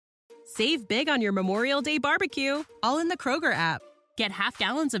Save big on your Memorial Day barbecue, all in the Kroger app. Get half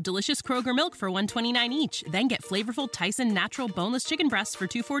gallons of delicious Kroger milk for $1.29 each. Then get flavorful Tyson natural boneless chicken breasts for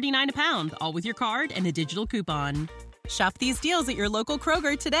 $2.49 a pound, all with your card and a digital coupon. Shop these deals at your local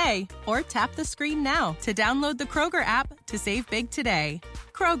Kroger today, or tap the screen now to download the Kroger app to save big today.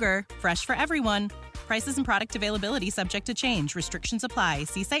 Kroger, fresh for everyone. Prices and product availability subject to change. Restrictions apply.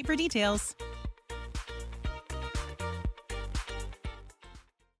 See site for details.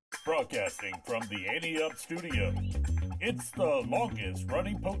 Broadcasting from the Ante Up Studio, it's the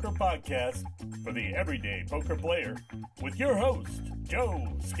longest-running poker podcast for the everyday poker player with your host, Joe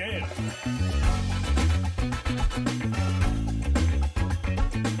Scales.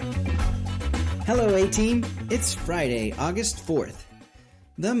 Hello, A-Team. It's Friday, August 4th.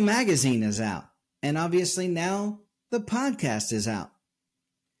 The magazine is out, and obviously now the podcast is out.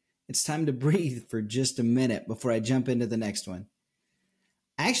 It's time to breathe for just a minute before I jump into the next one.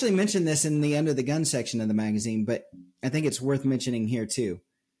 I actually mentioned this in the Under the Gun section of the magazine, but I think it's worth mentioning here too.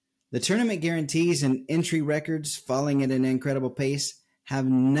 The tournament guarantees and entry records falling at an incredible pace have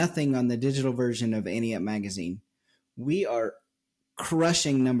nothing on the digital version of Ante Up magazine. We are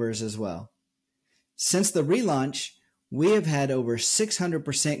crushing numbers as well. Since the relaunch, we have had over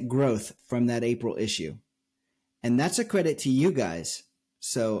 600% growth from that April issue. And that's a credit to you guys.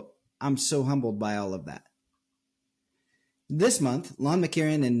 So I'm so humbled by all of that. This month, Lon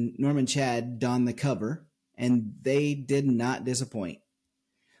McCarran and Norman Chad donned the cover, and they did not disappoint.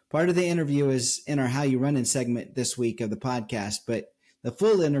 Part of the interview is in our How You Runnin' segment this week of the podcast, but the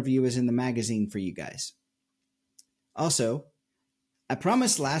full interview is in the magazine for you guys. Also, I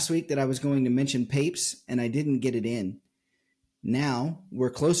promised last week that I was going to mention Papes, and I didn't get it in. Now, we're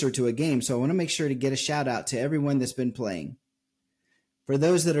closer to a game, so I want to make sure to get a shout out to everyone that's been playing. For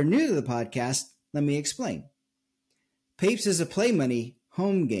those that are new to the podcast, let me explain. Papes is a play money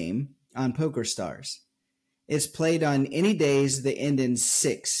home game on PokerStars. It's played on any days that end in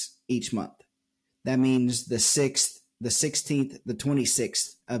 6 each month. That means the 6th, the 16th, the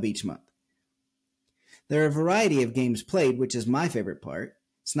 26th of each month. There are a variety of games played, which is my favorite part.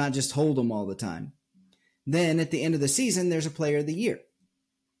 It's not just Hold'em all the time. Then at the end of the season, there's a Player of the Year.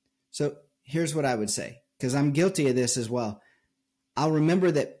 So here's what I would say, because I'm guilty of this as well. I'll remember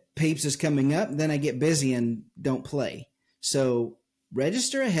that Papes is coming up, then I get busy and don't play. So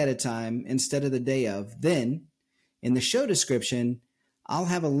register ahead of time instead of the day of. Then, in the show description, I'll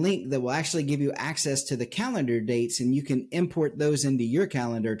have a link that will actually give you access to the calendar dates, and you can import those into your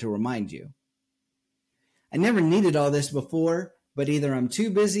calendar to remind you. I never needed all this before, but either I'm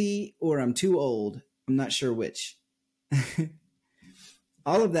too busy or I'm too old. I'm not sure which.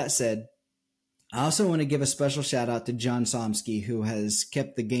 All of that said, I also want to give a special shout out to John Somsky, who has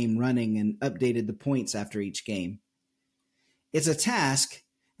kept the game running and updated the points after each game. It's a task,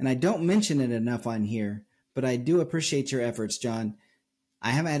 and I don't mention it enough on here, but I do appreciate your efforts, John. I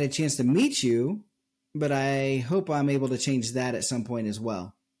haven't had a chance to meet you, but I hope I'm able to change that at some point as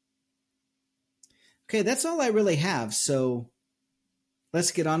well. Okay, that's all I really have, so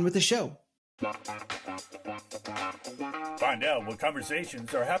let's get on with the show. Find out what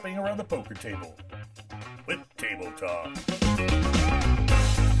conversations are happening around the poker table with Table Talk.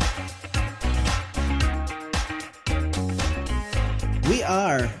 We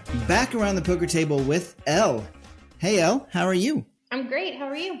are back around the poker table with Elle. Hey, Elle, how are you? I'm great. How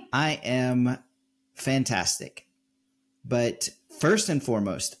are you? I am fantastic. But first and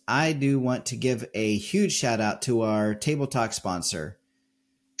foremost, I do want to give a huge shout out to our Table Talk sponsor,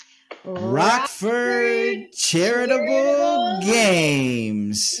 Rockford Charitable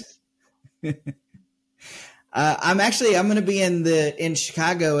Games. I'm going to be in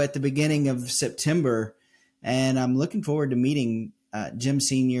Chicago at the beginning of September, and I'm looking forward to meeting Jim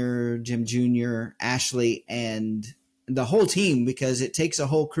Sr., Jim Jr., Ashley, and the whole team, because it takes a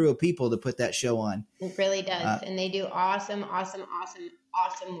whole crew of people to put that show on. It really does. And they do awesome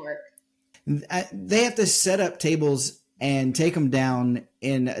work. They have to set up tables and take them down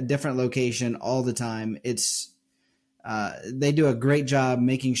in a different location all the time. They do a great job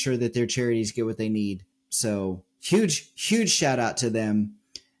making sure that their charities get what they need. So huge shout out to them.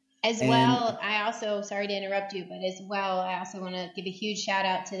 Well, I also, sorry to interrupt you, but as well, I also want to give a huge shout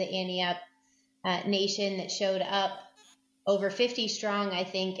out to the Ante Up Nation that showed up, over 50 strong, I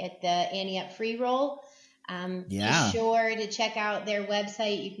think, at the Ante Up free roll. Be sure to check out their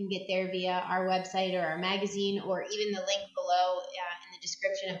website. You can get there via our website or our magazine, or even the link below in the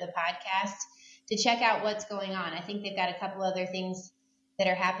description of the podcast to check out what's going on. I think they've got a couple other things that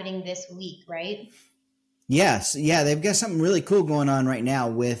are happening this week, right? Yes. Yeah, they've got something really cool going on right now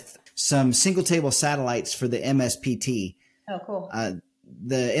with some single table satellites for the MSPT. Oh, cool.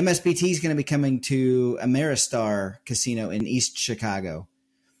 the MSBT is going to be coming to Ameristar Casino in East Chicago.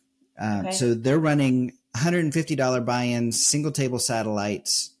 So they're running $150 buy-ins, single table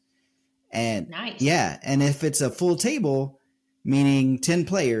satellites. And nice. Yeah. And if it's a full table, meaning 10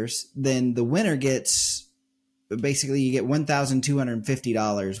 players, then the winner gets, basically you get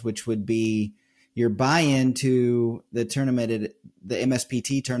 $1,250, which would be your buy-in to the tournament, the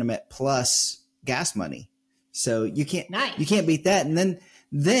MSPT tournament, plus gas money. So you can't beat that. And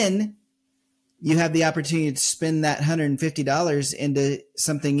then you have the opportunity to spend that $150 into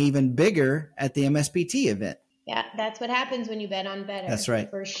something even bigger at the MSPT event. Yeah, that's what happens when you bet on better. That's right.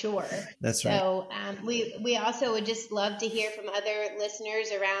 For sure. That's right. So we also would just love to hear from other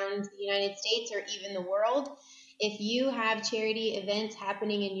listeners around the United States or even the world. If you have charity events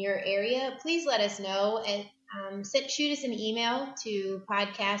happening in your area, please let us know. And shoot us an email to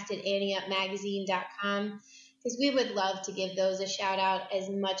podcast@anteupmagazine.com, because we would love to give those a shout out as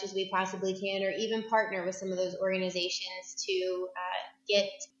much as we possibly can, or even partner with some of those organizations to get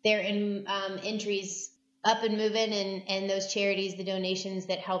their entries up and moving, and those charities, the donations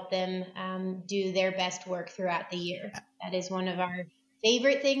that help them do their best work throughout the year. That is one of our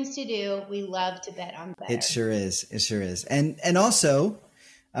favorite things to do. We love to bet on better. It sure is. It sure is. And also,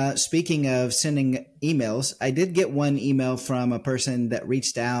 speaking of sending emails, I did get one email from a person that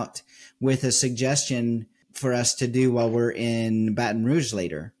reached out with a suggestion for us to do while we're in Baton Rouge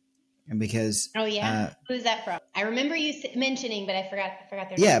later. And because who's that from? I remember you mentioning, but I forgot their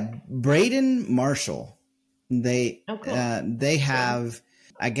name. Yeah, Braden Marshall. They have,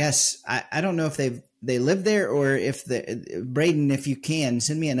 I guess, I don't know if they live there, or if Braden, if you can,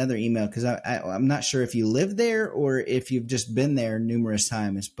 send me another email, because I'm not sure if you live there or if you've just been there numerous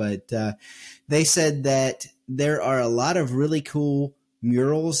times. But they said that there are a lot of really cool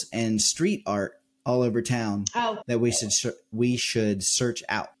murals and street art all over town that we should search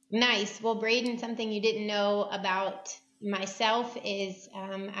out. Nice. Well, Braden, something you didn't know about myself is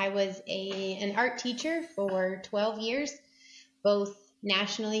I was an art teacher for 12 years, both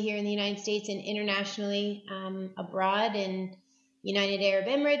nationally here in the United States and internationally abroad in United Arab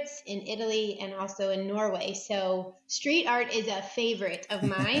Emirates, in Italy, and also in Norway. So street art is a favorite of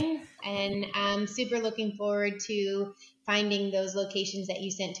mine, and I'm super looking forward to finding those locations that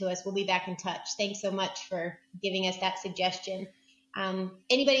you sent to us. We'll be back in touch. Thanks so much for giving us that suggestion.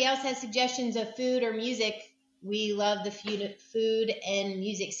 Anybody else has suggestions of food or music? We love the food and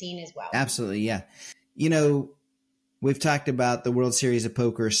music scene as well. Absolutely, yeah. You know, we've talked about the World Series of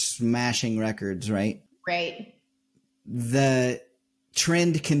Poker smashing records, right? Right. The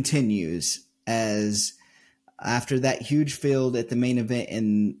trend continues, as after that huge field at the main event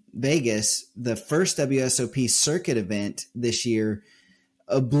in Vegas, the first WSOP circuit event this year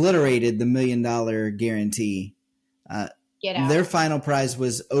obliterated the $1 million guarantee. Their final prize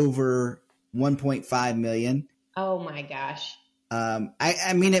was over $1.5 million. Oh my gosh.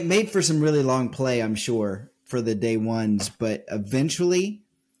 I mean, it made for some really long play, I'm sure, for the day ones, but eventually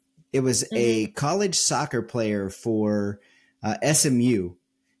it was a college soccer player for SMU.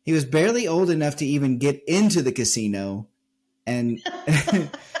 He was barely old enough to even get into the casino, and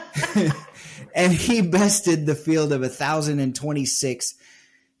and he bested the field of 1,026,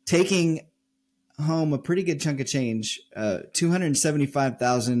 taking home a pretty good chunk of change,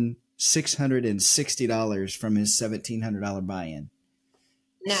 $275,660 from his $1,700 buy-in.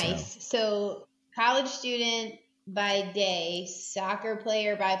 Nice. So college student by day, soccer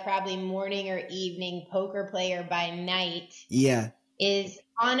player by probably morning or evening, poker player by night. Yeah. Is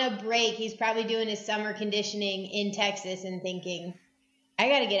on a break. He's probably doing his summer conditioning in Texas and thinking, I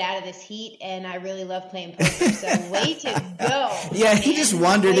got to get out of this heat, and I really love playing poker. So way to go. Yeah, man. he just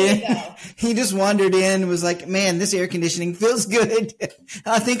wandered in. He just wandered in, was like, man, this air conditioning feels good.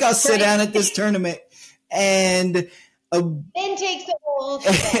 I think I'll sit down at this tournament and then takes the whole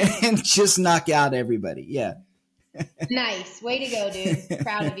thing. and just knock out everybody. Yeah. Nice. Way to go, dude.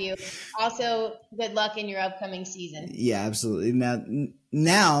 Proud of you. Also, good luck in your upcoming season. Yeah, absolutely.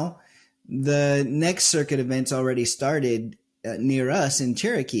 Now the next circuit event's already started near us in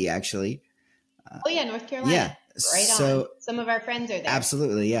Cherokee, actually. North Carolina. Yeah. Right so, on. Some of our friends are there.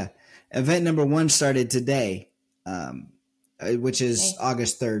 Absolutely, yeah. Event number 1 started today, which is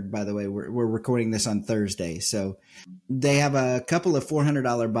August 3rd, by the way. We're recording this on Thursday. So they have a couple of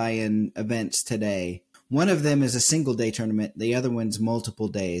 $400 buy-in events today. One of them is a single day tournament. The other one's multiple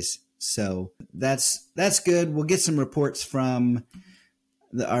days. So that's good. We'll get some reports from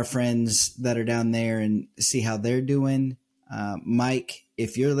our friends that are down there and see how they're doing. Mike,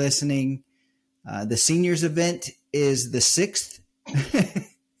 if you're listening, the seniors event is the 6th.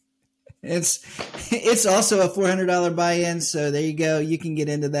 It's also a $400 buy-in, so there you go. You can get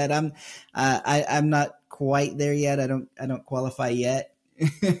into that. I'm not quite there yet. I don't qualify yet.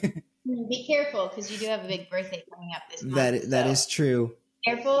 Be careful, because you do have a big birthday coming up this month. That is true.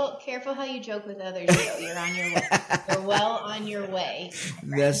 Careful how you joke with others, Joe. You're on your way. You're well on your way.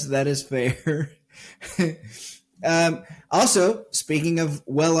 That is fair. Also, speaking of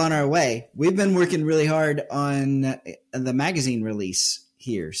well on our way, we've been working really hard on the magazine release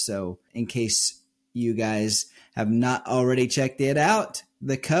here. So in case you guys have not already checked it out,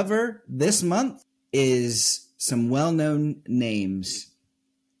 the cover this month is some well-known names.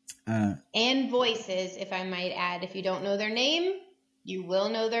 And voices, if I might add. If you don't know their name, you will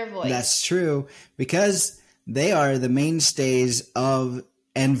know their voice. That's true, because they are the mainstays of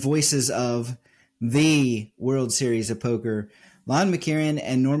and voices of the World Series of Poker. Lon McKieran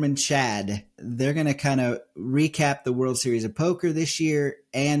and Norman Chad, they're going to kind of recap the World Series of Poker this year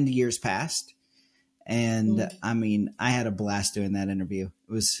and years past. And I mean, I had a blast doing that interview.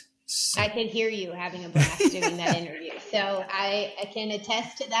 It was I could hear you having a blast doing that interview. So I can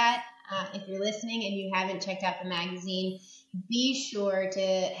attest to that. If you're listening and you haven't checked out the magazine, be sure to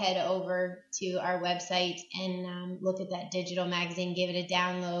head over to our website and look at that digital magazine, give it a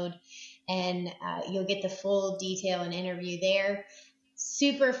download, and you'll get the full detail and interview there.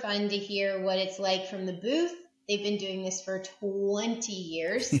 Super fun to hear what it's like from the booth. They've been doing this for 20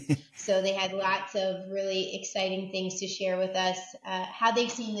 years, so they had lots of really exciting things to share with us, how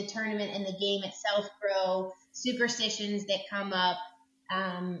they've seen the tournament and the game itself grow, superstitions that come up,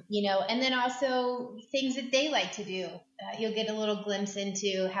 and then also things that they like to do. You'll get a little glimpse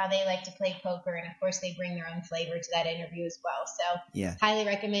into how they like to play poker, and of course they bring their own flavor to that interview as well. So yeah, highly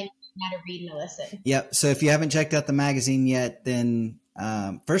recommend you to read and a listen. Yep. So if you haven't checked out the magazine yet, then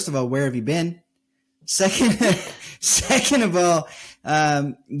first of all, where have you been? Second of all,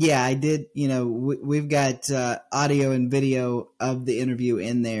 I did, we've got audio and video of the interview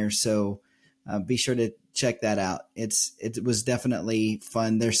in there. So be sure to check that out. It was definitely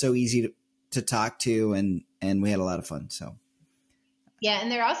fun. They're so easy to talk to, and we had a lot of fun. So. Yeah.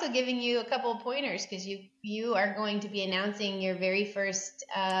 And they're also giving you a couple of pointers, because you are going to be announcing your very first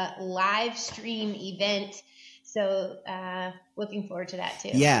live stream event. So looking forward to that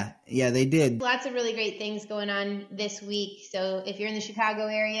too. Yeah, they did. Lots of really great things going on this week. So if you're in the Chicago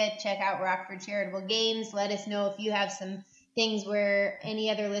area, check out Rockford Charitable Games. Let us know if you have some things where any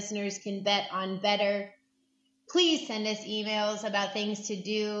other listeners can bet on better. Please send us emails about things to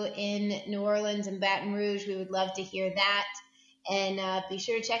do in New Orleans and Baton Rouge. We would love to hear that. And be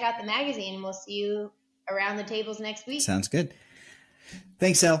sure to check out the magazine. We'll see you around the tables next week. Sounds good.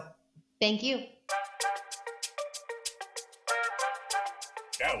 Thanks, Elle. Thank you.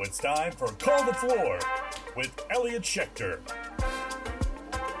 Now it's time for Call the Floor with Elliot Schechter.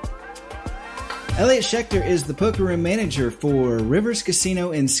 Elliot Schechter is the poker room manager for Rivers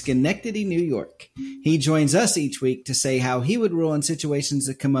Casino in Schenectady, New York. He joins us each week to say how he would rule in situations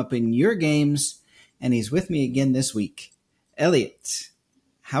that come up in your games, and he's with me again this week. Elliot,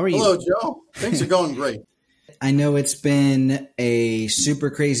 how are you? Hello, Joe. Things are going great. I know it's been a super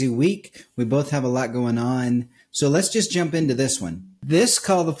crazy week. We both have a lot going on. So let's just jump into this one. This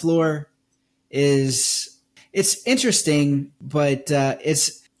Call the Floor it's interesting, but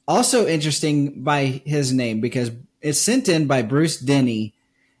it's also interesting by his name, because it's sent in by Bruce Denny.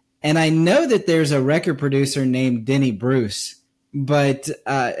 And I know that there's a record producer named Denny Bruce, but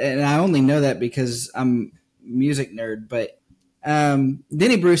and I only know that because I'm a music nerd, but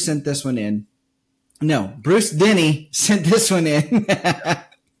Denny Bruce sent this one in. No, Bruce Denny sent this one in.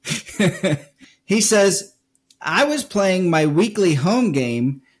 He says, I was playing my weekly home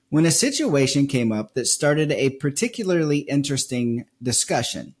game when a situation came up that started a particularly interesting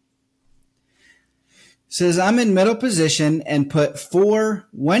discussion. Says, I'm in middle position and put 4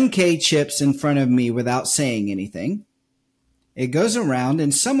 1K chips in front of me without saying anything. It goes around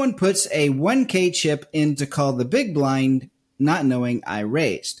and someone puts a 1K chip in to call the big blind, not knowing I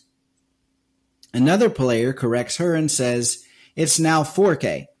raised. Another player corrects her and says, it's now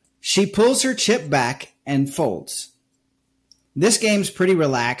 4K. She pulls her chip back and folds. This game's pretty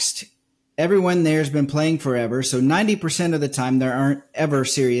relaxed. Everyone there's been playing forever, so 90% of the time there aren't ever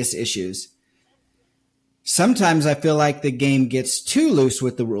serious issues. Sometimes I feel like the game gets too loose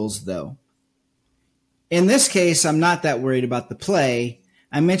with the rules, though. In this case, I'm not that worried about the play.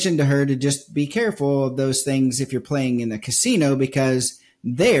 I mentioned to her to just be careful of those things if you're playing in a casino, because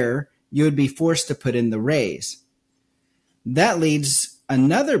there you would be forced to put in the raise. That leads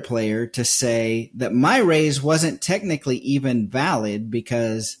another player to say that my raise wasn't technically even valid,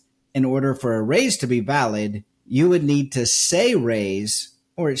 because in order for a raise to be valid, you would need to say raise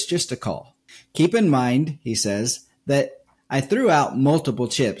or it's just a call. Keep in mind, he says, that I threw out multiple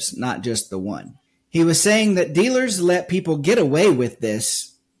chips, not just the one. He was saying that dealers let people get away with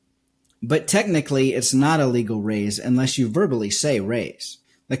this, but technically it's not a legal raise unless you verbally say raise.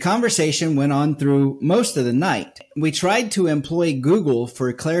 The conversation went on through most of the night. We tried to employ Google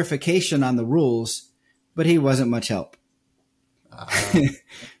for clarification on the rules, but he wasn't much help.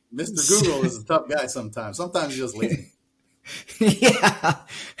 Mr. Google is a tough guy sometimes. Sometimes he's just lazy. Yeah.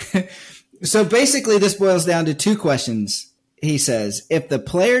 So basically this boils down to two questions. He says, if the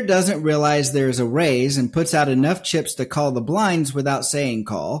player doesn't realize there's a raise and puts out enough chips to call the blinds without saying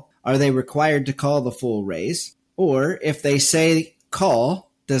call, are they required to call the full raise? Or if they say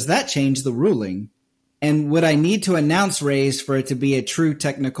call, does that change the ruling? And would I need to announce raise for it to be a true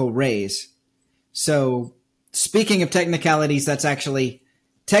technical raise? So speaking of technicalities, that's actually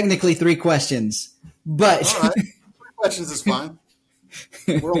technically three questions. But all right. 3 questions is fine.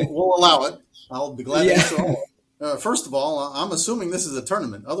 We'll allow it. I'll be glad to answer all. First of all, I'm assuming this is a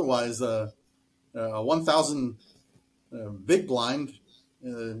tournament. Otherwise, a 1,000 big blind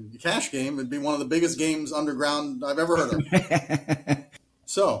cash game would be one of the biggest games underground I've ever heard of.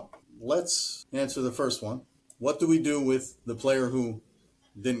 So let's answer the first one. What do we do with the player who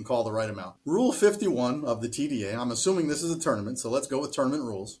didn't call the right amount? Rule 51 of the TDA. I'm assuming this is a tournament, so let's go with tournament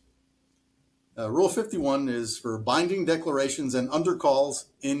rules. Rule 51 is for binding declarations and undercalls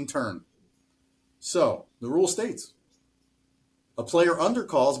in turn. So, the rule states, a player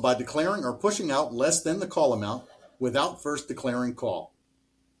undercalls by declaring or pushing out less than the call amount without first declaring call.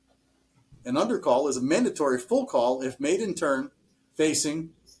 An undercall is a mandatory full call if made in turn facing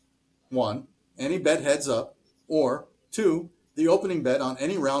 1. Any bet heads up, or 2. The opening bet on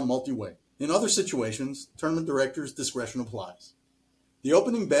any round multi-way. In other situations, tournament director's discretion applies. The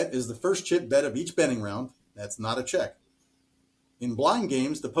opening bet is the first chip bet of each betting round. That's not a check. In blind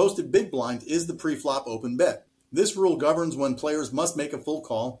games, the posted big blind is the pre-flop open bet. This rule governs when players must make a full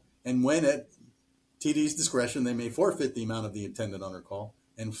call and when at TD's discretion they may forfeit the amount of the intended undercall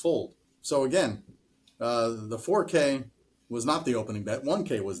and fold. So again, the 4K was not the opening bet.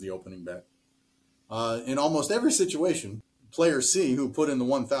 1K was the opening bet. In almost every situation, player C, who put in the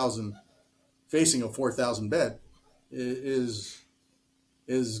 1,000 facing a 4,000 bet, is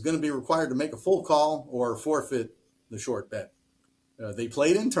going to be required to make a full call or forfeit the short bet. They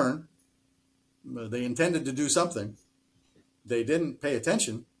played in turn. They intended to do something. They didn't pay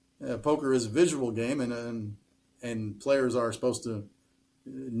attention. Poker is a visual game, and players are supposed to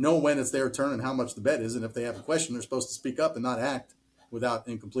know when it's their turn and how much the bet is. And if they have a question, they're supposed to speak up and not act without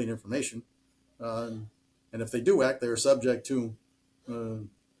incomplete information. And if they do act, they are subject to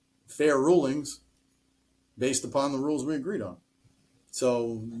fair rulings based upon the rules we agreed on.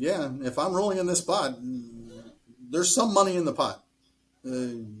 So, yeah, if I'm ruling in this pot, there's some money in the pot.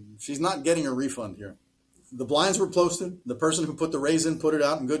 She's not getting a refund here. The blinds were posted. The person who put the raise in put it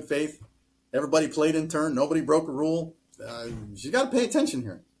out in good faith. Everybody played in turn. Nobody broke a rule. She's got to pay attention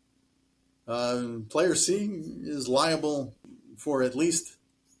here. Player C is liable for at least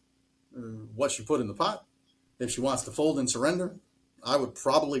what she put in the pot. If she wants to fold and surrender, I would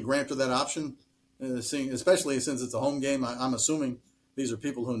probably grant her that option, especially since it's a home game. I'm assuming these are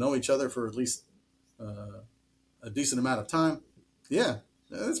people who know each other for at least a decent amount of time. Yeah,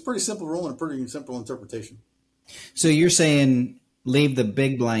 it's a pretty simple rule and a pretty simple interpretation. So you're saying leave the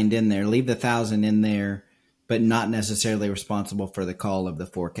big blind in there, leave the 1,000 in there, but not necessarily responsible for the call of the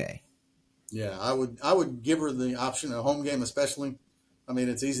 4K. Yeah, I would give her the option, a home game especially. I mean,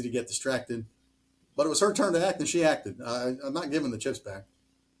 it's easy to get distracted. But it was her turn to act, and she acted. I'm not giving the chips back.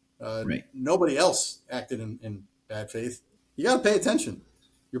 Right. Nobody else acted in bad faith. You got to pay attention.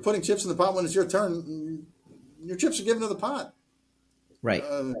 You're putting chips in the pot when it's your turn. Your chips are given to the pot. Right.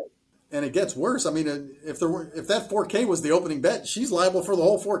 And it gets worse. I mean, if that 4K was the opening bet, she's liable for the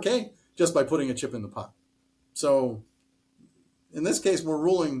whole 4K just by putting a chip in the pot. So in this case, we're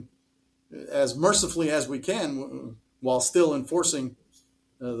ruling as mercifully as we can while still enforcing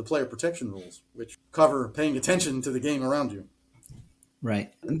the player protection rules, which cover paying attention to the game around you.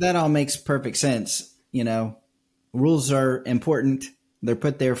 Right. That all makes perfect sense. You know, rules are important. They're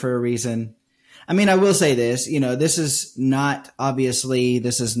put there for a reason. I mean, I will say this, this is not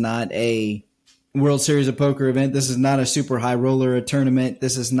a World Series of Poker event. This is not a super high roller tournament.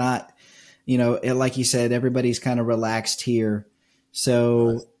 This is not, like you said, everybody's kind of relaxed here.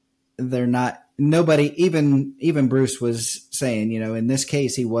 So they're not, nobody, even Bruce was saying, in this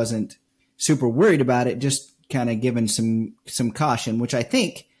case, he wasn't super worried about it, just kind of given some caution, which I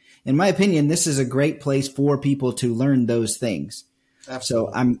think, in my opinion, this is a great place for people to learn those things.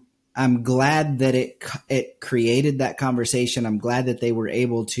 Absolutely. So I'm glad that it created that conversation. I'm glad that they were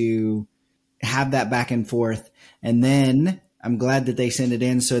able to have that back and forth. And then I'm glad that they sent it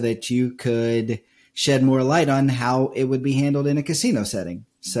in so that you could shed more light on how it would be handled in a casino setting.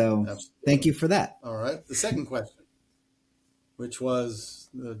 So Absolutely. Thank you for that. All right. The second question, which was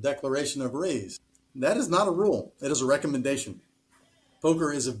the declaration of raise. That is not a rule. It is a recommendation.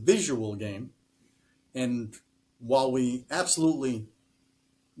 Poker is a visual game. And while we absolutely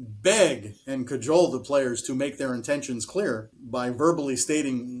beg and cajole the players to make their intentions clear by verbally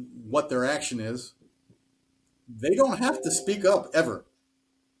stating what their action is, they don't have to speak up ever.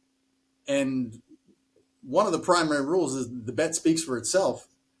 And one of the primary rules is the bet speaks for itself.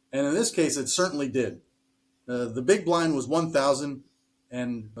 And in this case, it certainly did. The big blind was 1,000,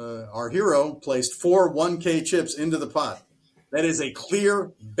 and our hero placed 4 1K chips into the pot. That is a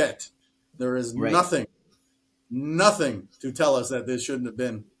clear bet. There is nothing to tell us that this shouldn't have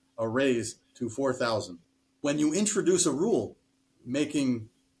been a raise to 4,000. When you introduce a rule making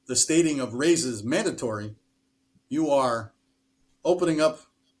the stating of raises mandatory, you are opening up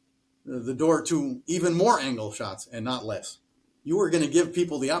the door to even more angle shots and not less. You are going to give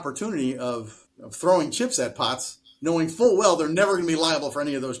people the opportunity of throwing chips at pots, knowing full well they're never going to be liable for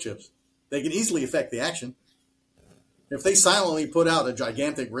any of those chips. They can easily affect the action. If they silently put out a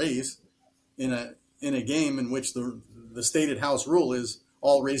gigantic raise in a game in which the stated house rule is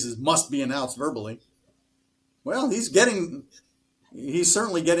all raises must be announced verbally, well, he's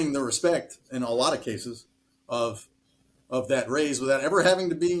certainly getting the respect in a lot of cases of that raise without ever having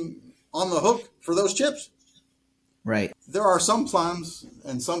to be on the hook for those chips. Right. There are some times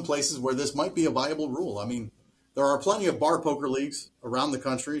and some places where this might be a viable rule. I mean, there are plenty of bar poker leagues around the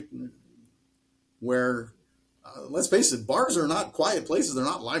country where, let's face it, bars are not quiet places. They're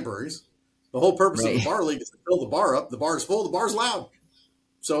not libraries. The whole purpose of the bar league is to fill the bar up. The bar is full. The bar is loud.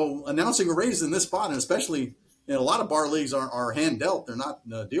 So announcing a raise in this spot, and especially in a lot of bar leagues are hand dealt. They're not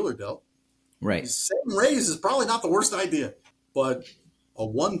dealer dealt. Right. Saying raise is probably not the worst idea, but a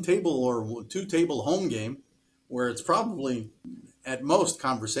 1 table or 2 table home game where it's probably at most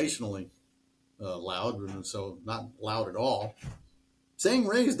conversationally loud, so not loud at all. Saying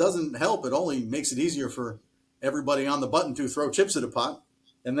raise doesn't help. It only makes it easier for everybody on the button to throw chips at a pot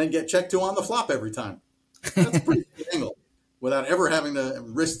and then get checked to on the flop every time. That's a pretty good angle without ever having to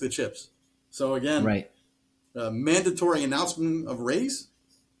risk the chips. So again, mandatory announcement of raise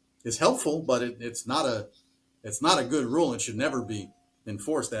is helpful, but it's not a good rule. It should never be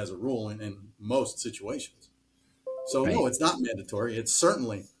enforced as a rule in most situations. So no, it's not mandatory. It's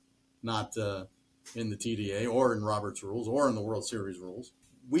certainly not in the TDA or in Robert's rules or in the World Series rules.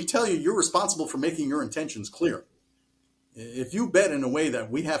 We tell you you're responsible for making your intentions clear. If you bet in a way that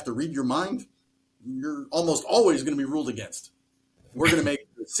we have to read your mind, you're almost always going to be ruled against. We're going to make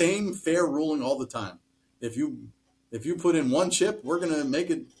the same fair ruling all the time. If you put in 1 chip, we're going to make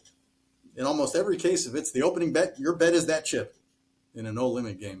it in almost every case. If it's the opening bet, your bet is that chip in a no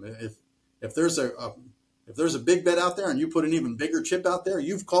limit game. If there's a big bet out there and you put an even bigger chip out there,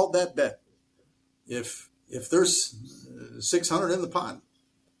 you've called that bet. If there's 600 in the pot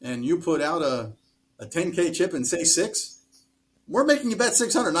and you put out a 10K chip and say 6, we're making you bet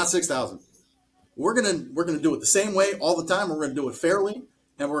 600, not 6,000. We're gonna do it the same way all the time. We're going to do it fairly,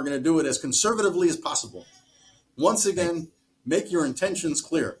 and we're going to do it as conservatively as possible. Once again, make your intentions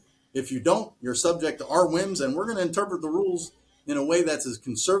clear. If you don't, you're subject to our whims, and we're going to interpret the rules in a way that's as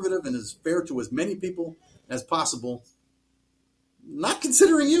conservative and as fair to as many people as possible, not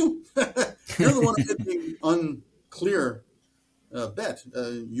considering you. You're the one who did the unclear bet.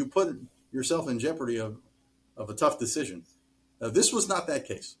 You put yourself in jeopardy of a tough decision. This was not that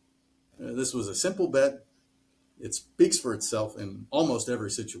case. This was a simple bet. It speaks for itself in almost every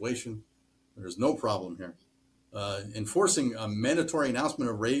situation. There's no problem here. Enforcing a mandatory announcement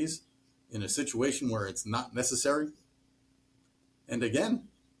of raise in a situation where it's not necessary. And again,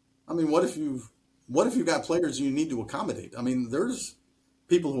 I mean, what if you've got players you need to accommodate? I mean, there's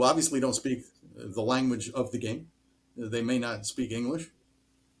people who obviously don't speak the language of the game. They may not speak English.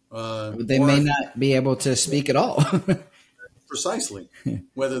 They may not be able to speak at all. Precisely.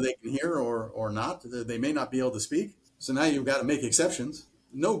 Whether they can hear or not, they may not be able to speak. So now you've got to make exceptions.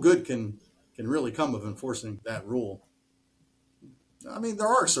 No good can really come of enforcing that rule. I mean, there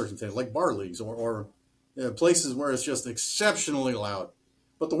are certain things like bar leagues or places where it's just exceptionally loud.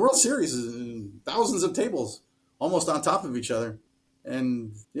 But the World Series is thousands of tables almost on top of each other.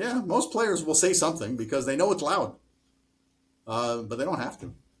 And yeah, most players will say something because they know it's loud. But they don't have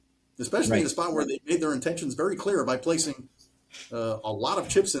to. Especially in a spot where they made their intentions very clear by placing a lot of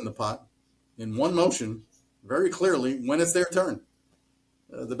chips in the pot in one motion very clearly when it's their turn.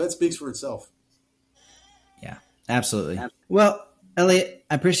 the bet speaks for itself. Yeah, absolutely. Well, Elliot,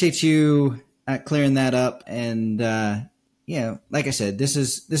 I appreciate you clearing that up. And, like I said, this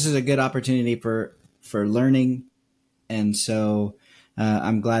is a good opportunity for learning. And so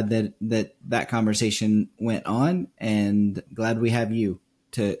I'm glad that conversation went on, and glad we have you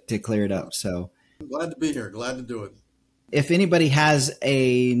to clear it up. So I'm glad to be here. Glad to do it. if anybody has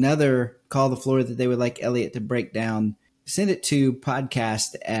another call the floor that they would like Elliot to break down, send it to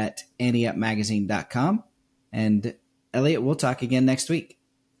podcast@anteupmagazine.com. And Elliot, we'll talk again next week.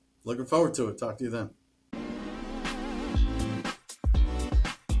 Looking forward to it. Talk to you then.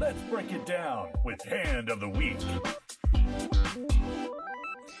 Let's break it down with Hand of the Week.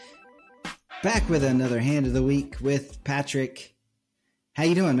 Back with another Hand of the Week with Patrick. How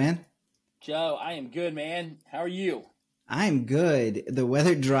you doing, man? Joe, I am good, man. How are you? I'm good. The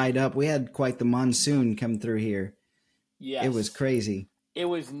weather dried up. We had quite the monsoon come through here. Yes. It was crazy. It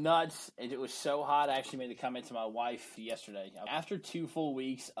was nuts. It was so hot. I actually made the comment to my wife yesterday. After 2 full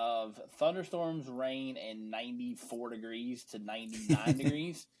weeks of thunderstorms, rain, and 94 degrees to 99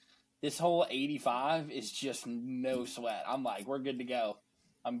 degrees, this whole 85 is just no sweat. I'm like, we're good to go.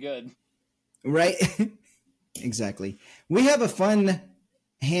 I'm good. Right? Exactly. We have a fun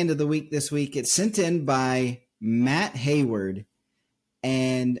Hand of the Week this week. It's sent in by Matt Hayward.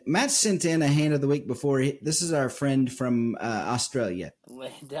 And Matt sent in a Hand of the Week before. This is our friend from Australia.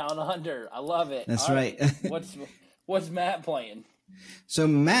 Down under. I love it. That's All right. What's Matt playing? So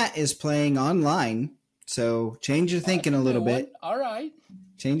Matt is playing online. So change your thinking a little bit. All right.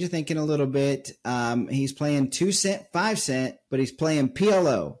 Change your thinking a little bit. He's playing 2 cent, 5 cent, but he's playing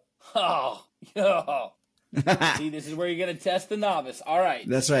PLO. Oh. See, this is where you're going to test the novice. All right.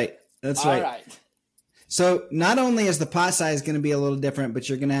 That's right. That's All right. right. So not only is the pot size going to be a little different, but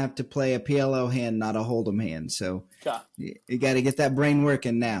you're going to have to play a PLO hand, not a Hold'em hand. So you got to get that brain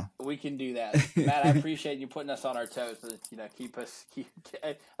working now. We can do that, Matt. I appreciate you putting us on our toes. Keep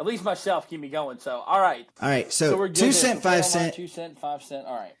at least myself, keep me going. So all right. So we're good 2 cent, 5 cent. 2 cent, 5 cent.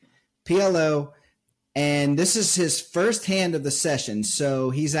 All right. PLO, and this is his first hand of the session. So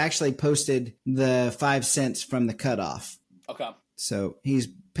he's actually posted the 5 cents from the cutoff. Okay. So he's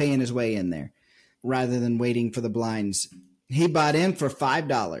paying his way in there, rather than waiting for the blinds. He bought in for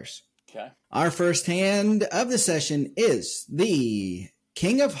 $5. Okay. Our first hand of the session is the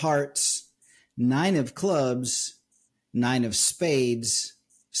King of Hearts, 9 of Clubs, 9 of Spades,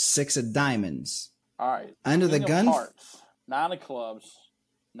 6 of Diamonds. All right. Under the gun. Of Hearts, 9 of Clubs,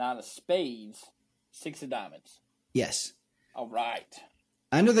 9 of Spades, 6 of Diamonds. Yes. All right.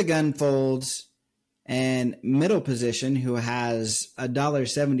 Under the gun folds, and middle position, who has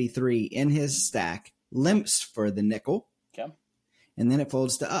 $1.73 in his stack, limps for the nickel. Okay. And then it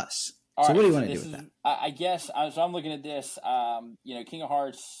folds to us. All so right, what do you want to do with that? I guess, so I'm looking at this, King of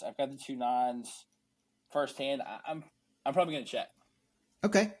Hearts, I've got the 2 9s. First hand, I'm probably going to check.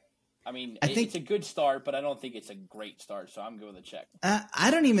 Okay. I mean, I think it's a good start, but I don't think it's a great start, so I'm good with a check.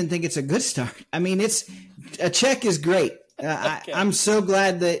 I don't even think it's a good start. I mean, a check is great. Okay. I'm so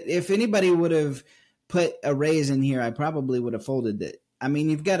glad that if anybody would have put a raise in here, I probably would have folded it. I mean,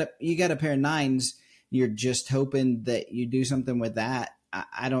 you got a pair of 9s. You're just hoping that you do something with that.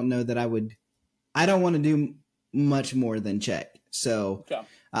 I don't know that I would. I don't want to do much more than check. So okay.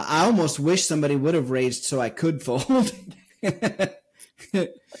 I almost wish somebody would have raised so I could fold. But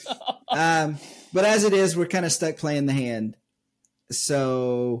as it is, we're kind of stuck playing the hand.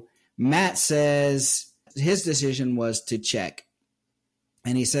 So Matt says his decision was to check.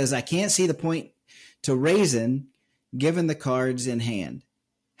 And he says, I can't see the point to raising given the cards in hand.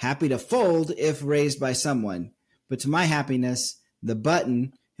 Happy to fold if raised by someone. But to my happiness, the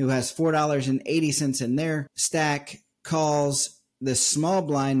button, who has $4.80 in their stack, calls. The small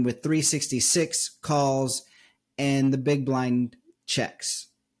blind with 366 calls, and the big blind checks.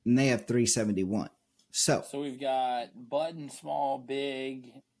 And they have 371. So we've got button, small,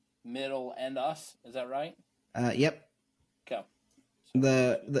 big, middle, and us. Is that right? Yep. Okay.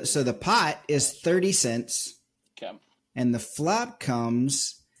 So the pot is 30 cents. Okay. And the flop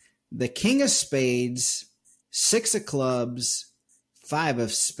comes the King of Spades, 6 of Clubs, 5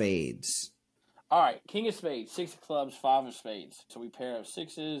 of Spades. All right. King of Spades, 6 of Clubs, 5 of Spades. So we pair of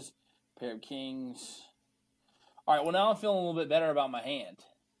 6s, pair of kings. All right. Well, now I'm feeling a little bit better about my hand.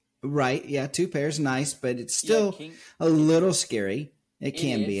 Right. Yeah. 2 pairs, nice, but it's still a little scary. It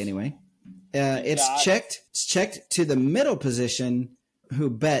can be anyway. It's checked. It's checked to the middle position, who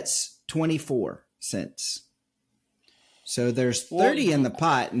bets 24 cents. So there's 30 in the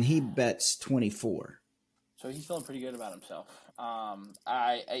pot, and he bets 24. So he's feeling pretty good about himself.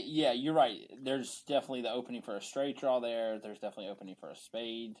 Yeah, you're right. There's definitely the opening for a straight draw there. There's definitely opening for a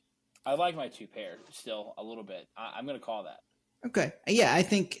spade. I like my 2 pair still a little bit. I'm going to call that. Okay. Yeah, I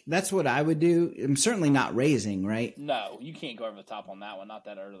think that's what I would do. I'm certainly not raising, right? No, you can't go over the top on that one. Not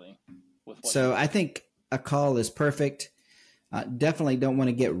that early. So I think a call is perfect. Definitely don't want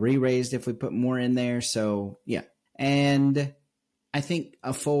to get re-raised if we put more in there. So, yeah. And I think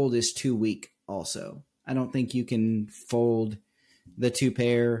a fold is too weak also. I don't think you can fold the 2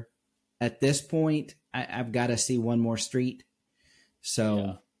 pair at this point. I've got to see one more street. So,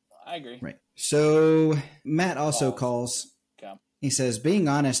 yeah, I agree. Right. So Matt also calls. Okay. He says, being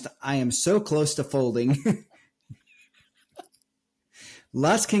honest, I am so close to folding.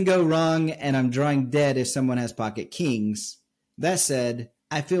 Lots can go wrong, and I'm drawing dead if someone has pocket kings. That said,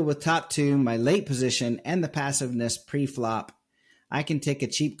 I feel with top 2, my late position, and the passiveness pre-flop, I can take a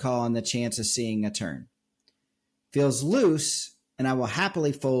cheap call on the chance of seeing a turn. Feels loose, and I will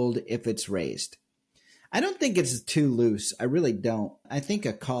happily fold if it's raised. I don't think it's too loose. I really don't. I think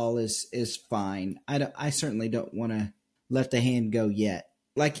a call is fine. I certainly don't want to let the hand go yet.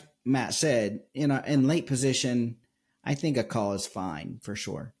 Like Matt said, in late position, I think a call is fine for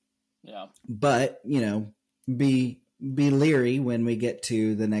sure. Yeah. But, be leery when we get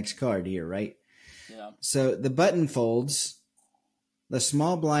to the next card here, right? Yeah. So the button folds. The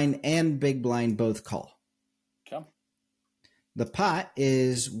small blind and big blind both call. Okay. The pot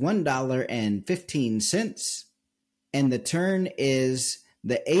is $1.15, and the turn is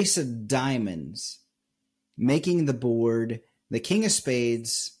the ace of diamonds, making the board the king of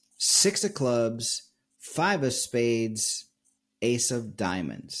spades, 6 of clubs, 5 of spades, ace of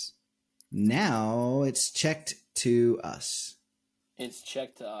diamonds. Now it's checked to us. It's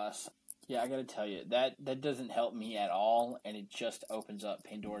checked to us. Yeah, I got to tell you, that doesn't help me at all, and it just opens up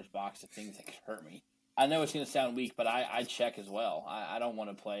Pandora's box of things that could hurt me. I know it's going to sound weak, but I check as well. I don't want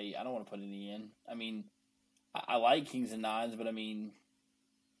to play. I don't want to put any in. I mean, I like kings and nines, but I mean,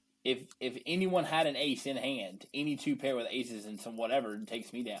 if anyone had an ace in hand, any 2 pair with aces and some whatever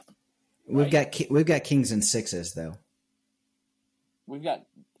takes me down. Right? We've got kings and sixes though. We've got.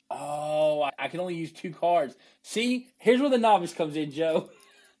 Oh, I can only use 2 cards. See, here's where the novice comes in, Joe.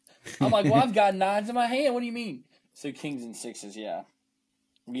 I'm like, well, I've got 9s in my hand. What do you mean? So kings and sixes, yeah.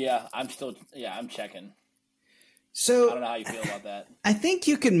 Yeah, I'm checking. So I don't know how you feel about that. I think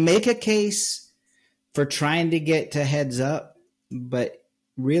you can make a case for trying to get to heads up, but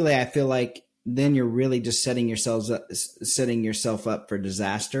really I feel like then you're really just setting yourself up for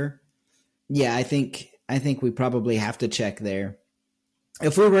disaster. Yeah, I think we probably have to check there.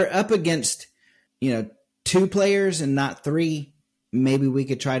 If we were up against, 2 players and not 3, maybe we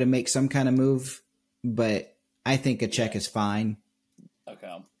could try to make some kind of move, but I think a check is fine.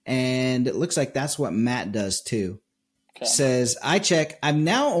 Okay. And it looks like that's what Matt does too. Okay. Says, I check. I've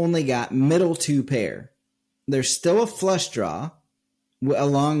now only got middle 2 pair. There's still a flush draw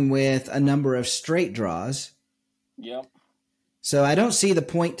along with a number of straight draws. Yep. So I don't see the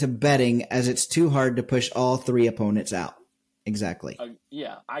point to betting as it's too hard to push all 3 opponents out. Exactly.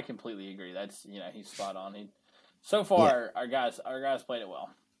 Yeah, I completely agree. That's, he's spot on. So far, our guys played it well.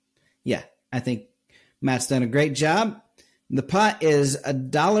 Yeah, I think Matt's done a great job. The pot is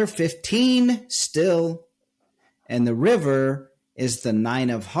 $1.15 still, and the river is the 9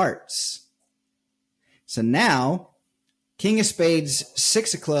 of hearts. So now, king of spades,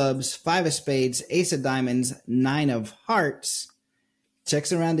 6 of clubs, 5 of spades, ace of diamonds, 9 of hearts.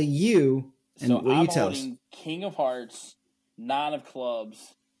 Checks around to you, and so what I'm you tell us? holding king of hearts, 9 of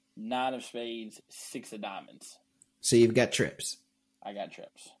clubs, 9 of spades, 6 of diamonds. So you've got trips. I got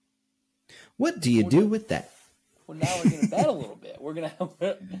trips. What do you do with that? Well, now we're going to bet a little bit. We're going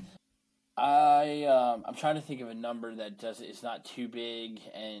to. I'm trying to think of a number that it's not too big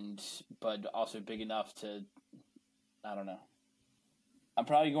but also big enough to. I don't know. I'm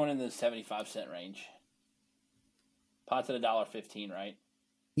probably going in the 75-cent range. Pot's at $1.15, right?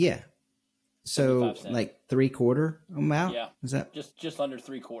 Yeah. So like 3/4 amount. Yeah. Is that just under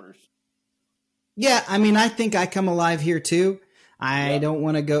 3/4? Yeah, I mean, I think I come alive here too. I don't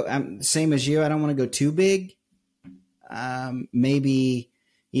want to go. Same as you. I don't want to go too big. Maybe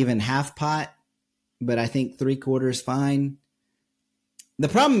even half pot, but I think 3/4 is fine. The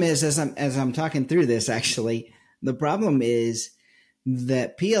problem is, as I'm talking through this, actually, the problem is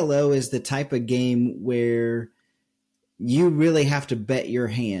that PLO is the type of game where you really have to bet your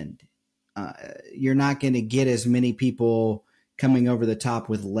hand. You're not going to get as many people coming over the top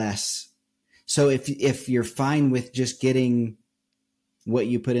with less. So if you're fine with just getting what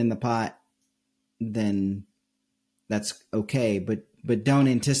you put in the pot, then that's okay. But don't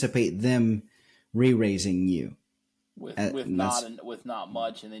anticipate them re-raising you. With not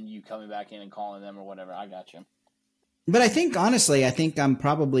much, and then you coming back in and calling them or whatever. I got you. But I think, honestly, I'm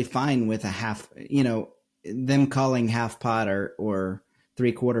probably fine with a half, them calling half pot or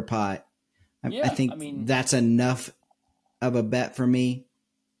 3/4 pot. I think that's enough of a bet for me.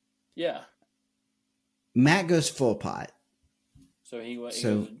 Yeah. Matt goes full pot. So he goes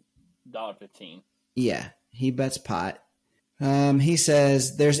 $1.15. Yeah, he bets pot. He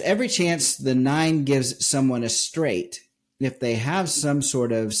says there's every chance the 9 gives someone a straight if they have some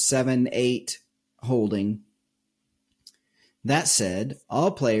sort of 7-8 holding. That said,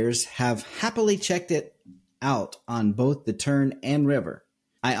 all players have happily checked it out on both the turn and river.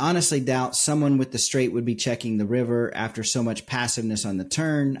 I honestly doubt someone with the straight would be checking the river after so much passiveness on the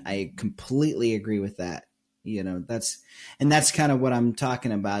turn. I completely agree with that. That's kind of what I'm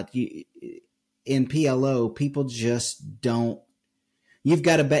talking about. In PLO, people just don't. You've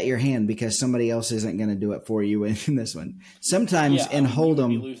got to bet your hand because somebody else isn't going to do it for you in this one. Sometimes in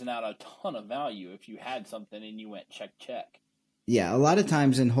Hold'em, you'd be losing out a ton of value if you had something and you went check. Yeah, a lot of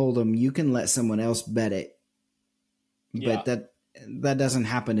times in Hold'em, you can let someone else bet it, but that doesn't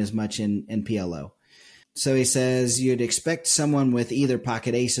happen as much in PLO. So he says you'd expect someone with either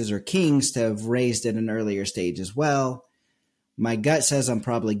pocket aces or kings to have raised at an earlier stage as well. My gut says I'm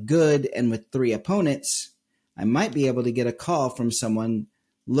probably good, and with 3 opponents, I might be able to get a call from someone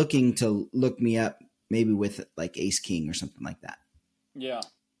looking to look me up, maybe with like ace-king or something like that. Yeah.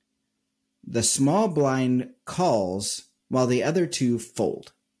 The small blind calls while the other 2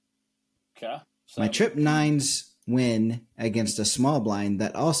 fold. Okay. My trip 9s win against a small blind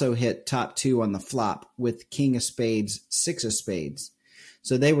that also hit top 2 on the flop with king of spades, 6 of spades.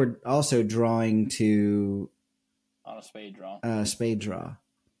 So they were also drawing to... on a spade draw. Spade draw.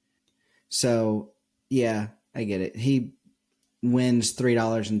 So, yeah, I get it. He wins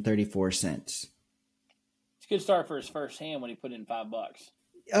 $3.34. It's a good start for his first hand when he put in $5.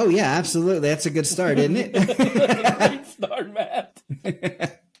 Oh, yeah, absolutely. That's a good start, isn't it? Great start, Matt.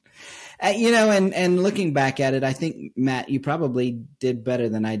 And looking back at it, I think, Matt, you probably did better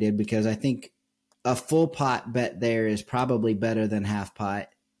than I did because I think a full pot bet there is probably better than half pot.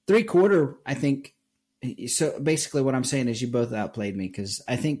 3/4, I think. So basically what I'm saying is you both outplayed me because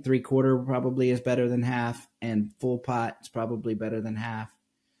I think 3/4 probably is better than half and full pot is probably better than half.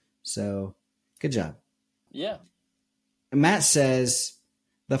 So good job. Yeah. Matt says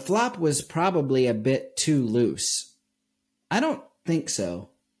the flop was probably a bit too loose. I don't think so.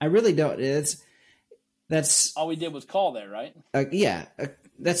 I really don't. That's all we did was call there, right?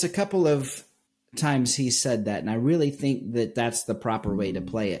 That's a couple of times he said that, and I really think that that's the proper way to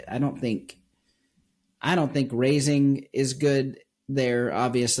play it. I don't think raising is good there,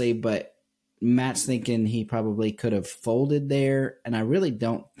 obviously, but Matt's thinking he probably could have folded there, and I really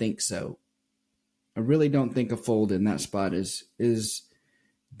don't think so. I really don't think a fold in that spot is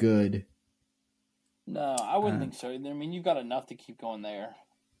good. No, I wouldn't think so. I mean, you've got enough to keep going there.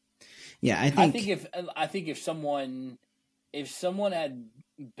 Yeah, I think if someone had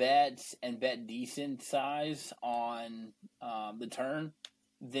bets and bet decent size on the turn,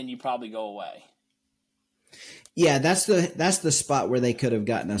 then you probably go away. Yeah, that's the spot where they could have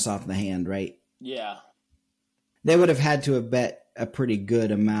gotten us off the hand, right? Yeah. They would have had to have bet a pretty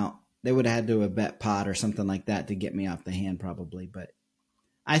good amount. They would have had to have bet pot or something like that to get me off the hand probably. But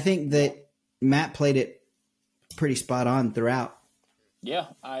I think that Matt played it pretty spot on throughout. Yeah,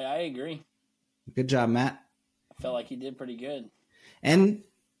 I agree. Good job, Matt. I felt like he did pretty good. And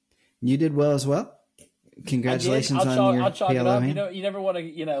you did well as well. Congratulations on your chalk PLO it up. hand. You never want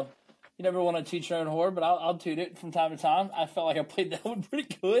to toot your own horn, but I'll toot it from time to time. I felt like I played that one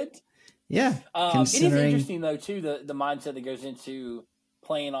pretty good. Yeah. It is interesting, though, too, the mindset that goes into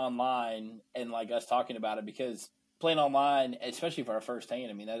playing online and, like, us talking about it, because playing online, especially for our first hand,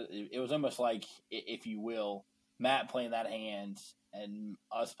 I mean, it was almost like, if you will, Matt playing that hand and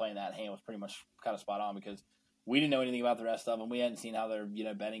us playing that hand was pretty much kind of spot on because we didn't know anything about the rest of them. We hadn't seen how their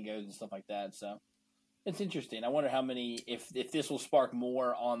betting goes and stuff like that. So it's interesting. I wonder how many if this will spark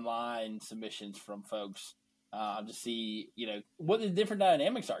more online submissions from folks to see what the different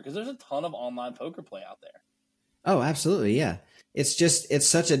dynamics are because there's a ton of online poker play out there. Oh, absolutely, yeah. It's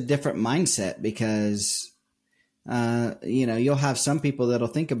such a different mindset because you'll have some people that'll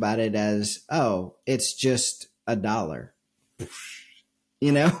think about it as it's just $1.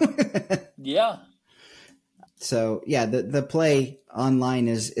 Yeah. So yeah, the play online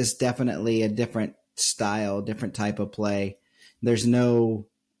is definitely a different style, different type of play. There's no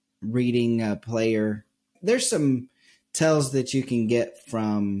reading a player. There's some tells that you can get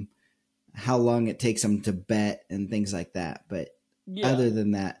from how long it takes them to bet and things like that. But other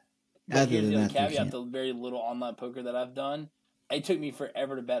than that, But here's the other caveat: the very little online poker that I've done, it took me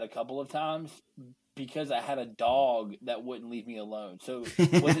forever to bet a couple of times because I had a dog that wouldn't leave me alone. So was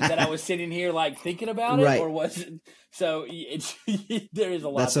it that I was sitting here like thinking about it, or was it? So it's there is a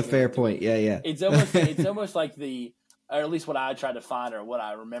lot. That's a fair point. Yeah. It's almost like or at least what I tried to find, or what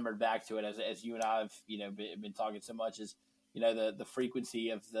I remembered back to it as you and I have been talking so much is the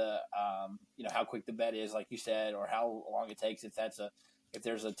frequency of the how quick the bet is, like you said, or how long it takes if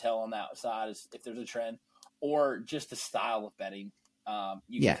there's a tell on the outside, if there's a trend, or just the style of betting.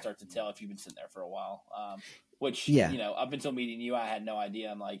 You can start to tell if you've been sitting there for a while. Which up until meeting you, I had no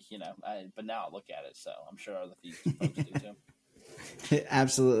idea. I'm like, but now I look at it, so I'm sure other folks do too.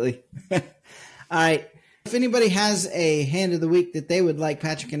 Absolutely. All right. If anybody has a hand of the week that they would like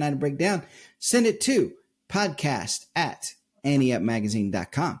Patrick and I to break down, send it to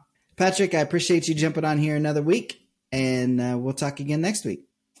podcast@anteupmagazine.com. Patrick, I appreciate you jumping on here another week, and we'll talk again next week.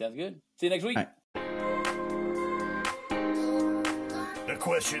 Sounds good. See you next week. All right. The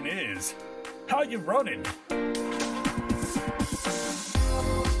question is, how you running?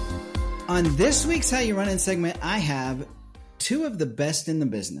 On this week's How You Running segment, I have two of the best in the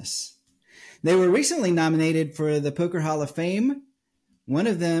business. They were recently nominated for the Poker Hall of Fame. One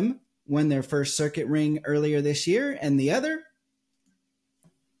of them won their first circuit ring earlier this year, and the other,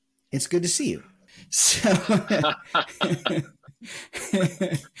 it's good to see you. So,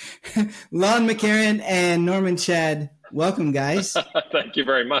 Lon McCarran and Norman Chad, welcome, guys. Thank you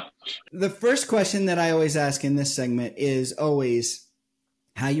very much. The first question that I always ask in this segment is always,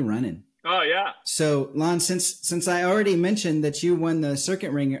 how you running? Oh, yeah. So, Lon, since I already mentioned that you won the circuit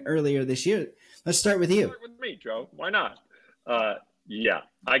ring earlier this year, let's start with you. Start with me, Joe. Why not? Yeah,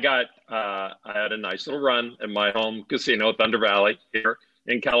 I had a nice little run in my home casino, Thunder Valley, here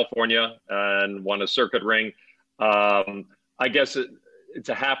in California, and won a circuit ring. I guess it's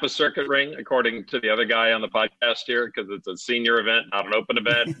a half a circuit ring, according to the other guy on the podcast here, because it's a senior event, not an open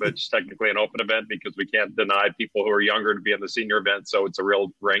event, but it's technically an open event because we can't deny people who are younger to be in the senior event, so it's a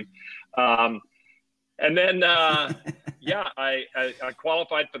real ring. And then, I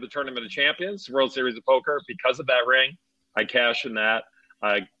qualified for the Tournament of Champions, World Series of Poker, because of that ring. I cashed in that.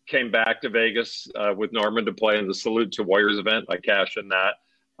 I came back to Vegas with Norman to play in the Salute to Warriors event. I cashed in that.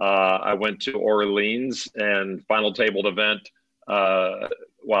 I went to Orleans and final tabled event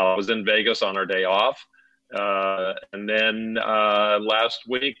while I was in Vegas on our day off. And then last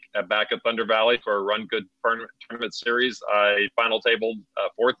week, back at Thunder Valley for a Run Good tournament series, I final tabled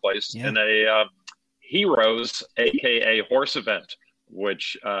fourth place in a Heroes, a.k.a. horse event,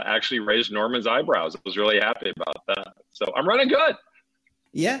 which actually raised Norman's eyebrows. I was really happy about that. So I'm running good.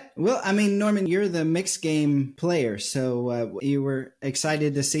 Yeah. Well, I mean, Norman, you're the mixed game player, so you were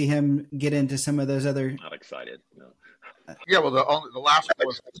excited to see him get into some of those other. Not excited. No. Yeah. Well, the last one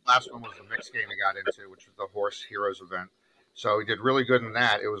was the mixed game he got into, which was the Horse Heroes event. So he did really good in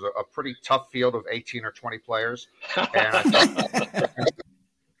that. It was a pretty tough field of 18 or 20 players, and I thought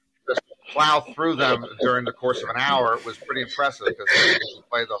just plow through them during the course of an hour was pretty impressive because they get to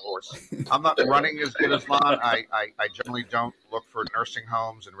play the horse. I'm not running as good as Lon. I generally don't look for nursing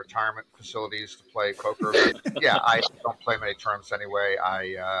homes and retirement facilities to play poker. Yeah, I don't play many tournaments anyway.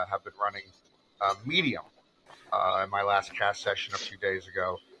 I have been running medium. In my last cast session a few days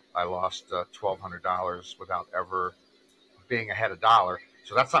ago, I lost $1,200 without ever being ahead $1.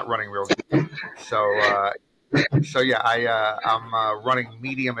 So that's not running real good. So yeah, I'm running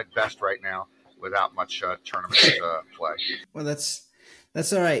medium at best right now without much tournament play. Well, that's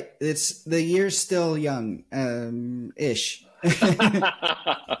all right. It's the year's still young, ish.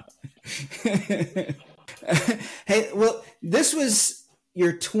 Hey, well, this was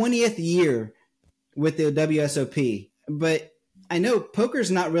your 20th year with the WSOP, but I know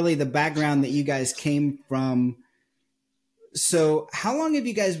poker's not really the background that you guys came from. So how long have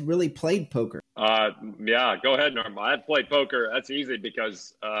you guys really played poker? Yeah, go ahead, Norm. I've played poker. That's easy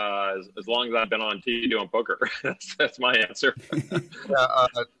because as long as I've been on TV doing poker, that's my answer.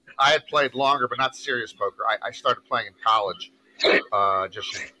 I had played longer, but not serious poker. I started playing in college,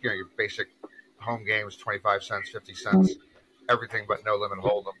 just your basic home games, 25 cents, 50 cents, everything but no limit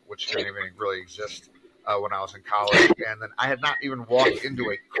hold'em, which didn't even really exist when I was in college. And then I had not even walked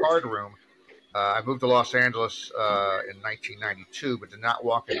into a card room. I moved to Los Angeles in 1992, but did not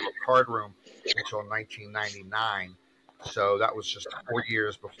walk into a card room until 1999. So that was just 4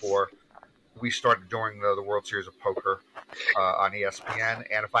 years before we started doing the World Series of Poker on ESPN.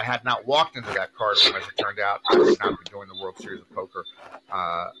 And if I had not walked into that card room, as it turned out, I would not be doing the World Series of Poker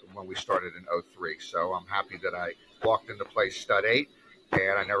when we started in 2003. So I'm happy that I walked into play Stud 8,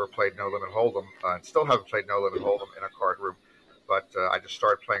 and I never played No Limit Hold'em, and still haven't played No Limit Hold'em in a card room. but I just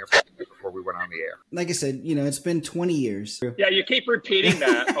started playing it before we went on the air. Like I said, it's been 20 years. Yeah, you keep repeating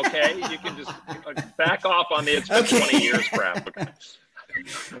that, okay? You can just back off on the it's been 20 years crap. Okay.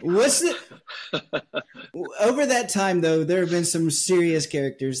 Over that time, though, there have been some serious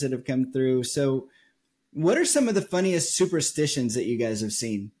characters that have come through. So what are some of the funniest superstitions that you guys have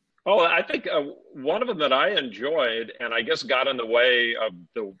seen? Oh, I think one of them that I enjoyed, and I guess got in the way of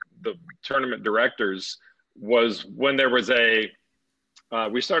the tournament directors, was when there was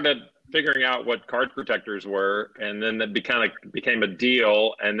we started figuring out what card protectors were, and then it became a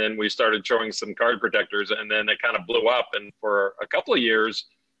deal, and then we started showing some card protectors, and then it kind of blew up. And for a couple of years,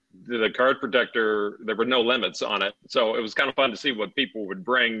 the card protector, there were no limits on it. So it was kind of fun to see what people would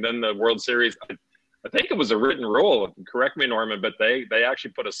bring. Then the World Series, I think it was a written rule, correct me, Norman, but they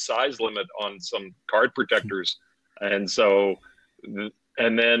actually put a size limit on some card protectors. And so,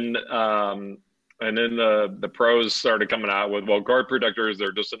 and then the pros started coming out with, well, card protectors,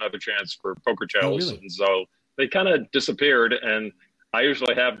 they're just another chance for poker channels. Oh, really? And so they kind of disappeared. And I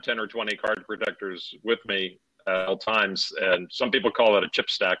usually have 10 or 20 card protectors with me at all times. And some people call it a chip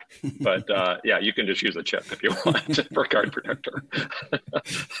stack, but yeah, you can just use a chip if you want for a card protector.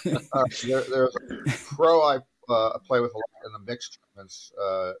 There's a pro I play with a lot in the mixed tournaments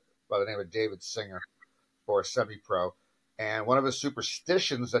by the name of David Singer, for a semi-pro. And one of his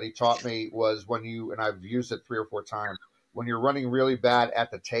superstitions that he taught me was and I've used it 3 or 4 times, when you're running really bad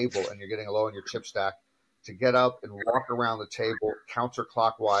at the table and you're getting low in your chip stack, to get up and walk around the table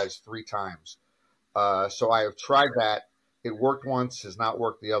counterclockwise 3 times. So I have tried that. It worked once, has not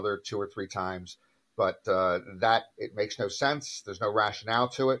worked the other 2 or 3 times, but it makes no sense. There's no rationale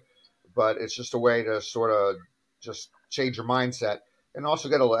to it, but it's just a way to sort of just change your mindset and also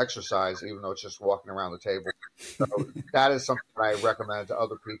get a little exercise, even though it's just walking around the table. So that is something that I recommend to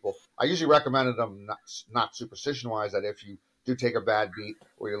other people. I usually recommended them not superstition-wise, that if you do take a bad beat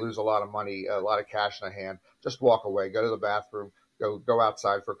or you lose a lot of money, a lot of cash in the hand, just walk away, go to the bathroom, go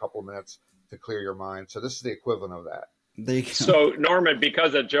outside for a couple of minutes to clear your mind. So this is the equivalent of that. There you go. So Norman,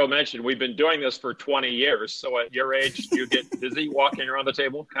 because as Joe mentioned, we've been doing this for 20 years. So at your age, do you get dizzy walking around the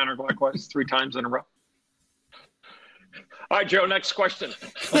table counterclockwise 3 times in a row? All right, Joe, next question.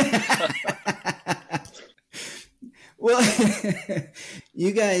 Well,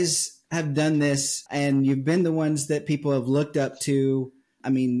 you guys have done this and you've been the ones that people have looked up to. I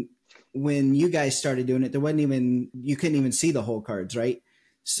mean, when you guys started doing it, you couldn't even see the whole cards, right?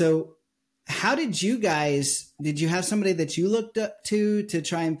 So how did you have somebody that you looked up to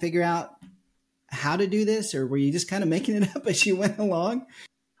try and figure out how to do this? Or were you just kind of making it up as you went along?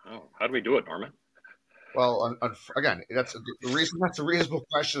 Oh, how do we do it, Norman? Well, again, that's a reasonable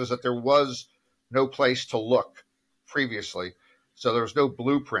question, is that there was no place to look previously. So there was no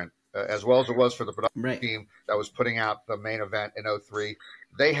blueprint, as well as it was for the production team that was putting out the main event in 2003.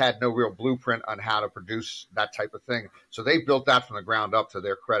 They had no real blueprint on how to produce that type of thing. So they built that from the ground up, to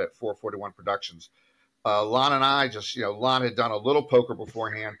their credit, 441 Productions. Lon and I Lon had done a little poker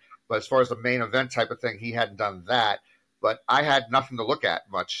beforehand, but as far as the main event type of thing, he hadn't done that. But I had nothing to look at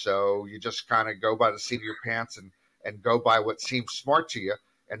much. So you just kind of go by the seat of your pants and go by what seems smart to you,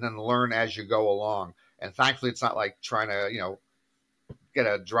 and then learn as you go along. And thankfully, it's not like trying to, get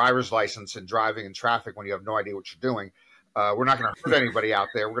a driver's license and driving in traffic when you have no idea what you're doing. We're not going to hurt anybody out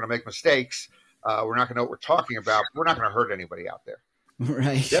there. We're going to make mistakes. We're not going to know what we're talking about. We're not going to hurt anybody out there.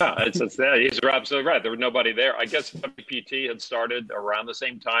 Right. Yeah, he's absolutely right. There was nobody there. I guess WPT had started around the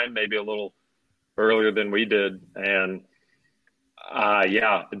same time, maybe a little earlier than we did. And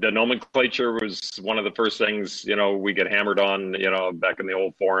the nomenclature was one of the first things, we get hammered on, back in the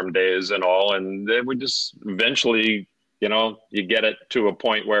old forum days and all. And then we just eventually, you get it to a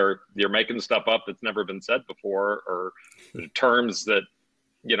point where you're making stuff up that's never been said before, or terms that,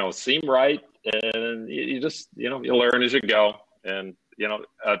 seem right. And you just, you learn as you go. And,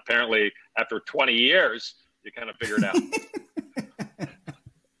 apparently after 20 years, you kind of figure it out.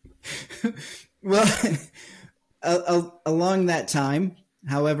 Well, along that time,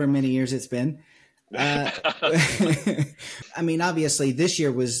 however many years it's been, I mean, obviously this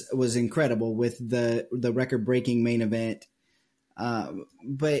year was incredible with the record-breaking main event.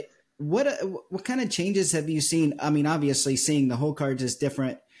 But what kind of changes have you seen? I mean, obviously seeing the whole cards is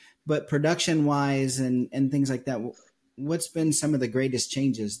different, but production-wise and things like that, what's been some of the greatest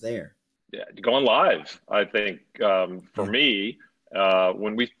changes there? Yeah, going live, I think, for me,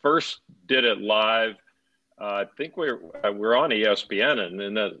 when we first did it live, I think we're on ESPN and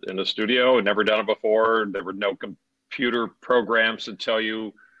in the studio. I'd never done it before. There were no computer programs to tell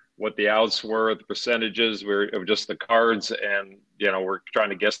you what the outs were, the percentages. It was just the cards, and we're trying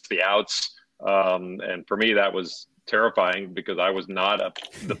to guess the outs. And for me, that was terrifying because I was not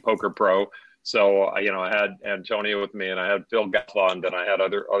the poker pro. So, I had Antonio with me, and I had Phil Gaffond, and I had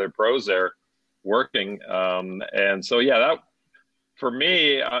other pros there working. And so, that for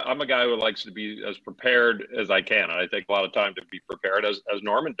me, I'm a guy who likes to be as prepared as I can. And I take a lot of time to be prepared, as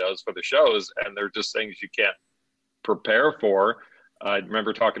Norman does for the shows. And they're just things you can't prepare for. I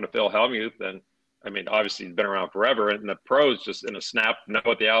remember talking to Phil Hellmuth, and obviously he's been around forever, and the pros just in a snap know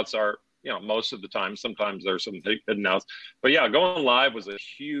what the outs are, most of the time. Sometimes there's some hidden outs. But going live was a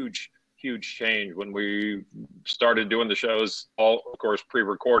huge change when we started doing the shows, all, of course,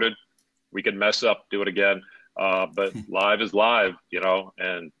 pre-recorded. We could mess up, do it again. But live is live,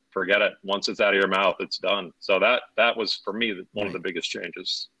 and forget it. Once it's out of your mouth, it's done. So that was, for me, one of the biggest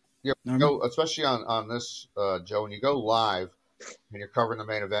changes. Yeah, especially on this, Joe, when you go live and you're covering the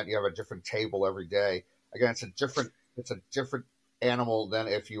main event, you have a different table every day. Again, it's a different animal than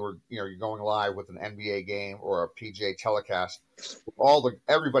if you were, you're going live with an NBA game or a PGA telecast.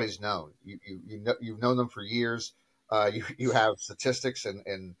 Everybody's known. You've known them for years. You have statistics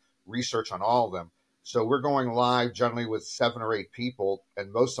and research on all of them. So we're going live generally with 7 or 8 people,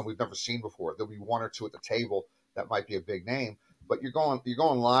 and most of them we've never seen before. There'll be 1 or 2 at the table that might be a big name, but you're going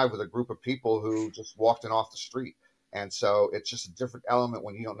live with a group of people who just walked in off the street. And so it's just a different element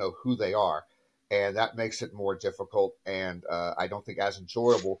when you don't know who they are. And that makes it more difficult, and I don't think as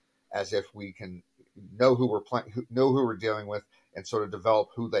enjoyable as if we can know who we're playing, know who we're dealing with, and sort of develop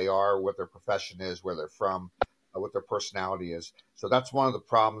who they are, what their profession is, where they're from, what their personality is. So that's one of the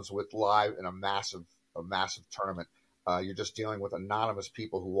problems with live in a massive tournament. You're just dealing with anonymous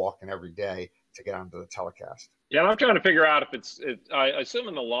people who walk in every day to get onto the telecast. Yeah, and I'm trying to figure out if I assume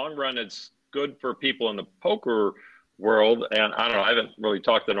in the long run it's good for people in the poker world, and I don't know, I haven't really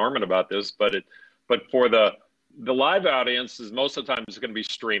talked to Norman about this, but for the live audience is most of the time it's going to be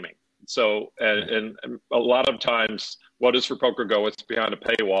streaming. So and a lot of times what is for Poker Go, it's behind a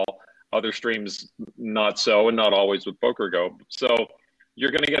paywall. Other streams not so, and not always with Poker Go. So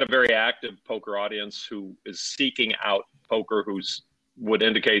you're going to get a very active poker audience who is seeking out poker, would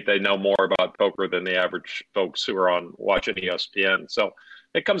indicate they know more about poker than the average folks who are watching ESPN. So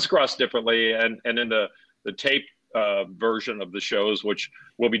it comes across differently, and in the tape version of the shows, which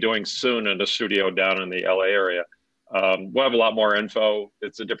we'll be doing soon in a studio down in the LA area. We'll have a lot more info.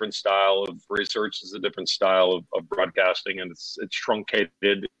 It's a different style of research. It's a different style of broadcasting, and it's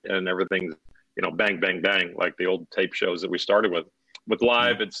truncated, and everything's, bang, bang, bang, like the old tape shows that we started with. With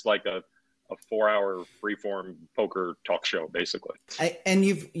live, it's like a 4-hour freeform poker talk show, basically. And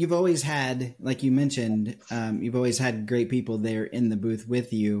you've always had, like you mentioned, you've always had great people there in the booth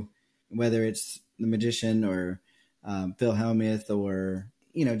with you, whether it's the magician or Phil Hellmuth or,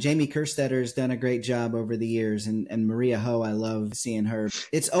 Jamie Kerstetter's done a great job over the years, and Maria Ho, I love seeing her.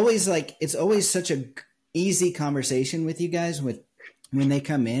 It's always such a easy conversation with you guys when they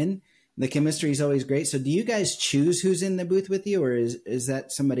come in. The chemistry is always great. So do you guys choose who's in the booth with you, or is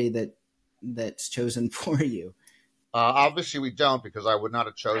that somebody that's chosen for you? Obviously we don't, because I would not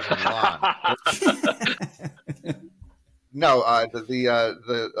have chosen Lon. No,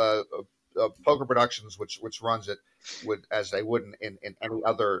 the Poker Productions, which runs it, would, as they would in any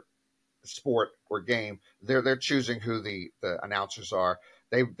other sport or game, they're choosing who the announcers are.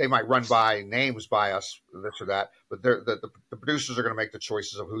 They might run by names by us, this or that, but the producers are going to make the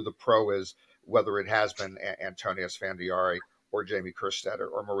choices of who the pro is, whether it has been Antonio Sfandiari or Jamie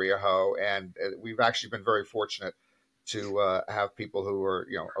Kerstetter or Maria Ho. And we've actually been very fortunate to have people who are,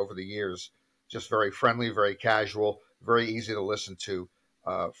 over the years, just very friendly, very casual, very easy to listen to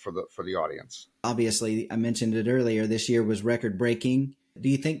for the audience. Obviously, I mentioned it earlier, this year was record breaking. Do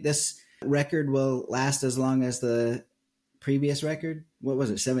you think this record will last as long as the previous record? What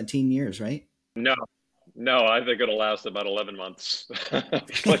was it, 17 years, right? No, I think it'll last about 11 months.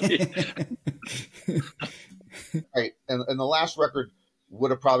 Right, and the last record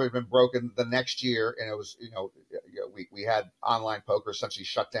would have probably been broken the next year, and it was, we had online poker essentially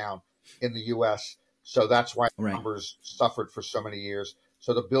shut down in the U.S., so that's why the numbers suffered for so many years.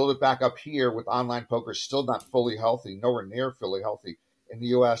 So to build it back up here with online poker still not fully healthy, nowhere near fully healthy in the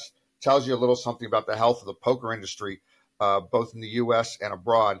U.S., tells you a little something about the health of the poker industry, both in the U.S. and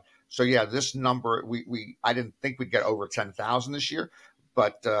abroad. So yeah, this number, I didn't think we'd get over 10,000 this year,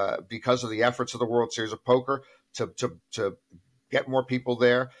 but because of the efforts of the World Series of Poker to get more people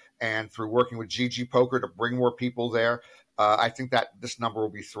there, and through working with GG Poker to bring more people there, I think that this number will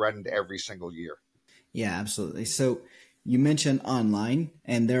be threatened every single year. Yeah, absolutely. So you mentioned online,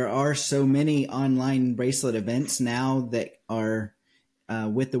 and there are so many online bracelet events now that are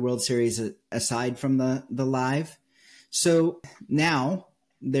with the World Series aside from the live. So now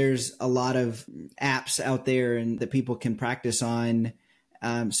there's a lot of apps out there and that people can practice on.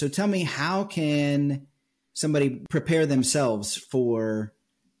 So tell me, how can somebody prepare themselves for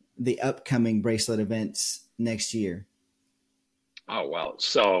the upcoming bracelet events next year? Oh, well,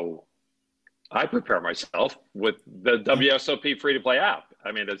 so I prepare myself with the WSOP free-to-play app.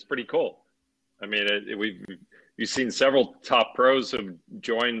 I mean, it's pretty cool. I mean, we've seen several top pros have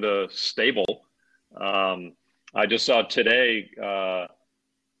joined the stable. I just saw today,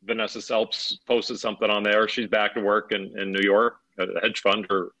 Vanessa Selps posted something on there. She's back to work in New York at a hedge fund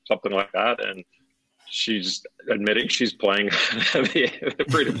or something like that. And she's admitting she's playing the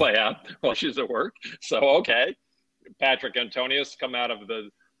free-to-play app while she's at work. So, okay. Patrick Antonius come out of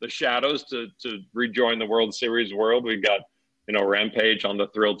the shadows to rejoin the World Series world. We've got, Rampage on the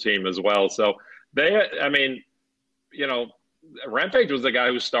Thrill team as well. So Rampage was the guy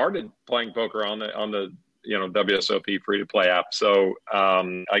who started playing poker on the WSOP free-to-play app. So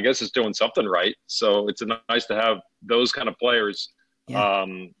I guess it's doing something right. So it's nice to have those kind of players,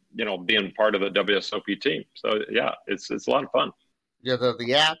 being part of the WSOP team. So, yeah, it's a lot of fun. Yeah,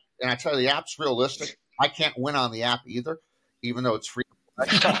 the app, and I tell you, the app's realistic. I can't win on the app either, even though it's free.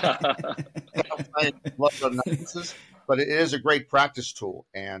 But it is a great practice tool,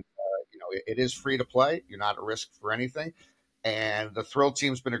 and it is free to play. You're not at risk for anything, and the Thrill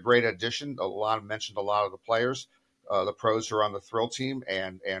team's been a great addition. Mentioned a lot of the players, the pros who are on the Thrill team,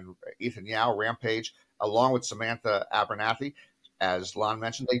 and Ethan Yao, Rampage, along with Samantha Abernathy, as Lon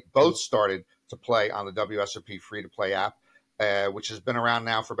mentioned, they both started to play on the WSOP free to play app, which has been around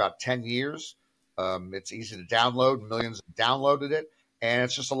now for about 10 years. It's easy to download. Millions have downloaded it. And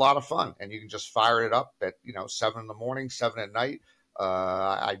it's just a lot of fun. And you can just fire it up at, 7 in the morning, 7 at night.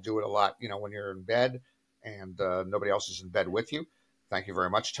 I do it a lot, when you're in bed and nobody else is in bed with you. Thank you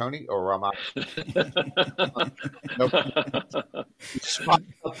very much, Tony. Or I'm out. Spot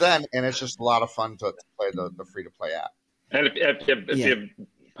up then, and it's just a lot of fun to play the free-to-play app. And if you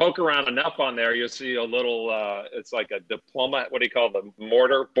poke around enough on there, you'll see a little, it's like a diploma, what do you call the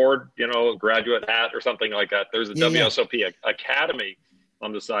mortar board, graduate hat or something like that. There's a WSOP Academy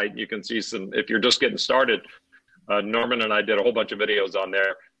on the site. You can see some, if you're just getting started. Norman and I did a whole bunch of videos on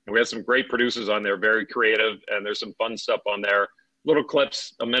there, and we had some great producers on there, very creative, and there's some fun stuff on there, little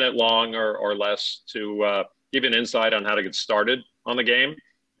clips, a minute long or less, to give an insight on how to get started on the game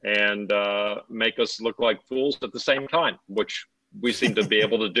and make us look like fools at the same time, which we seem to be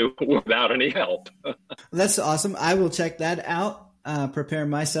able to do without any help. That's awesome. I will check that out, prepare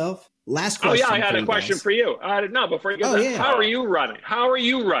myself. Last question. Oh, yeah, I had a question for you. No, before you get that, how are you running? How are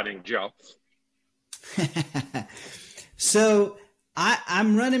you running, Joe? So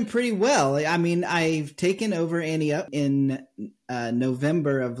I'm running pretty well. I mean, I've taken over Annie Up in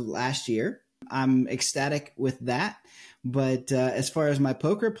November of last year. I'm ecstatic with that. But as far as my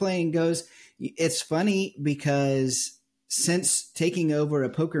poker playing goes, it's funny because since taking over a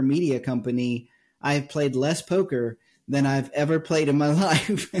poker media company, I've played less poker than I've ever played in my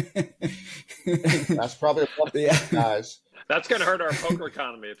life. That's probably a guys. That's going to hurt our poker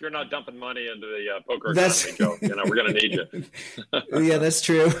economy if you're not dumping money into the poker economy, Joe. We're going to need you. Yeah, that's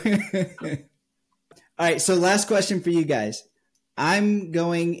true. All right, so last question for you guys. I'm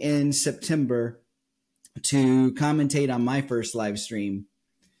going in September to commentate on my first live stream.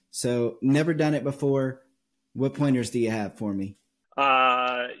 So never done it before. What pointers do you have for me?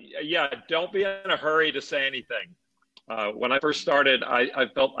 Yeah, don't be in a hurry to say anything. When I first started, I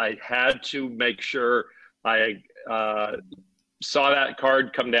felt I had to make sure I saw that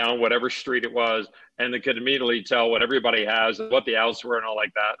card come down, whatever street it was, and they could immediately tell what everybody has and what the outs were and all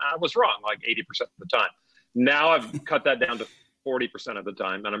like that. I was wrong like 80% of the time. Now I've cut that down to 40% of the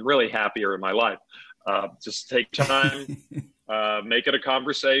time, and I'm really happier in my life. Just take time, make it a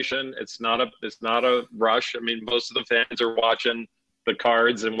conversation. It's not a rush. I mean, most of the fans are watching the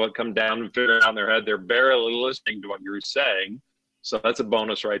cards and what come down and figure it out in their head. They're barely listening to what you're saying. So that's a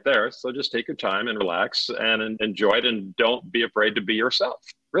bonus right there. So just take your time and relax and enjoy it, and don't be afraid to be yourself.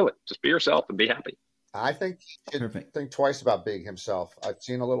 Really, just be yourself and be happy. I think he should think twice about being himself. I've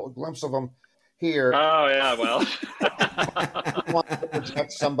seen a little glimpse of him here. Oh, yeah, well. He wants to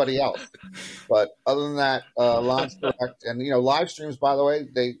protect somebody else. But other than that, Lon's correct. And, live streams, by the way,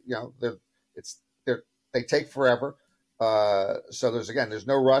 they take forever. So there's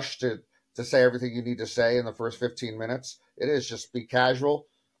no rush to say everything you need to say in the first 15 minutes. It is just be casual,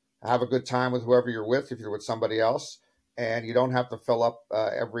 have a good time with whoever you're with, if you're with somebody else, and you don't have to fill up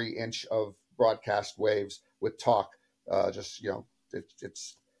every inch of broadcast waves with talk. It just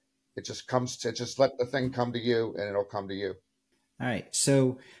let the thing come to you, and it'll come to you. All right.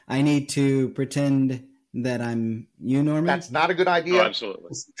 So I need to pretend that I'm you, Norman? That's not a good idea. Oh,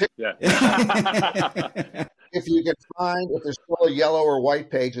 absolutely. Yeah. If you can find, if there's still a yellow or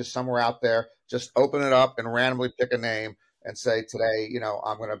white pages somewhere out there, just open it up and randomly pick a name and say, today,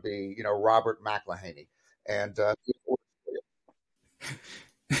 I'm going to be, Robert McElhaney. And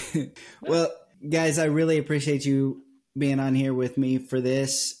well, guys, I really appreciate you being on here with me for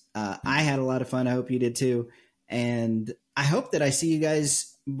this. I had a lot of fun. I hope you did too. And I hope that I see you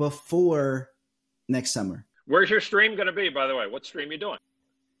guys before next summer. Where's your stream going to be, by the way? What stream are you doing?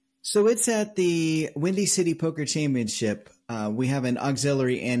 So it's at the Windy City Poker Championship. We have an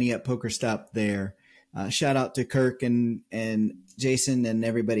auxiliary Ante Up poker stop there. Shout out to Kirk and Jason and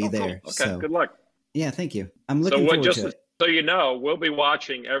everybody there. Cool. Okay, good luck. Yeah, thank you. I'm looking forward to it. So we'll be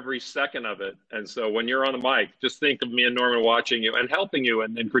watching every second of it. And so when you're on the mic, just think of me and Norman watching you and helping you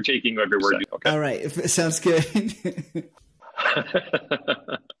and then critiquing every word you say. Okay. All right. Sounds good.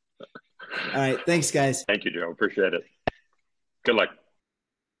 All right. Thanks, guys. Thank you, Joe. Appreciate it. Good luck.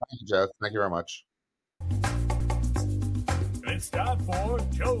 Thank you, Jeff. Thank you very much. It's time for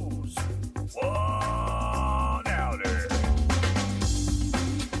Joe's One Outer.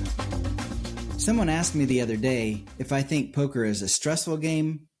 Someone asked me the other day if I think poker is a stressful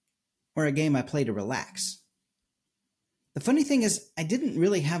game or a game I play to relax. The funny thing is, I didn't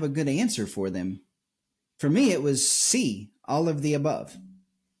really have a good answer for them. For me, it was C, all of the above.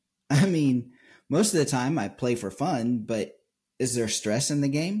 I mean, most of the time I play for fun, but is there stress in the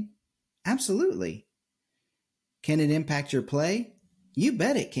game? Absolutely. Can it impact your play? You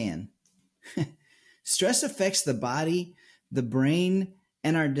bet it can. Stress affects the body, the brain,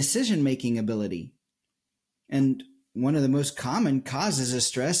 and our decision-making ability. And one of the most common causes of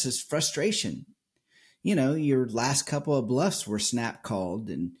stress is frustration. Your last couple of bluffs were snap called,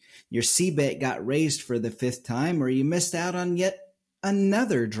 and your C-bet got raised for the 5th time, or you missed out on yet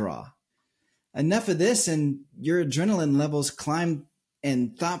another draw. Enough of this, and your adrenaline levels climb,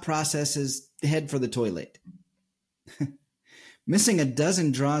 and thought processes head for the toilet. Missing a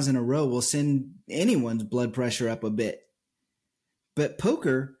dozen draws in a row will send anyone's blood pressure up a bit. But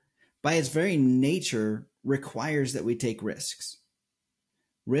poker, by its very nature, requires that we take risks.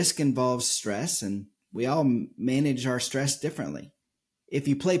 Risk involves stress, and we all manage our stress differently. If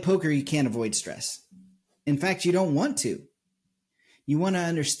you play poker, you can't avoid stress. In fact, you don't want to. You want to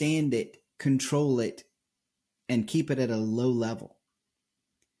understand it, control it, and keep it at a low level.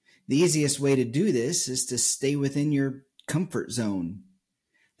 The easiest way to do this is to stay within your comfort zone.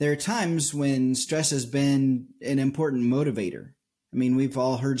 There are times when stress has been an important motivator. I mean, we've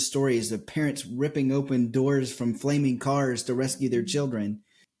all heard stories of parents ripping open doors from flaming cars to rescue their children.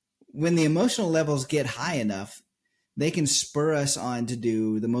 When the emotional levels get high enough, they can spur us on to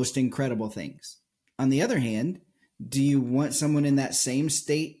do the most incredible things. On the other hand, do you want someone in that same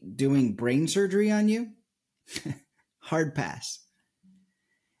state doing brain surgery on you? Hard pass.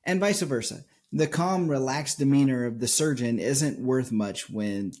 And vice versa. The calm, relaxed demeanor of the surgeon isn't worth much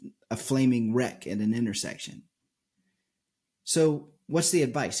when a flaming wreck at an intersection. So what's the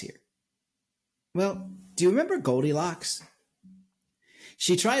advice here? Well, do you remember Goldilocks?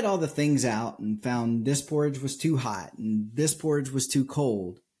 She tried all the things out and found this porridge was too hot and this porridge was too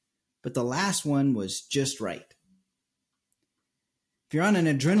cold, but the last one was just right. If you're on an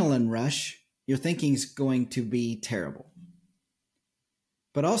adrenaline rush, your thinking's going to be terrible.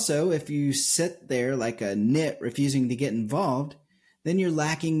 But also, if you sit there like a nit refusing to get involved, then you're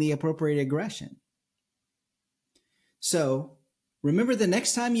lacking the appropriate aggression. So, remember the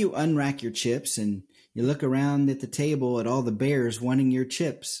next time you unrack your chips and you look around at the table at all the bears wanting your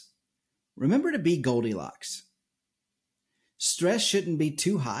chips, remember to be Goldilocks. Stress shouldn't be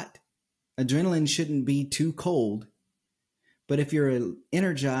too hot. Adrenaline shouldn't be too cold. But if you're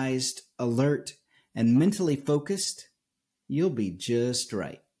energized, alert, and mentally focused, you'll be just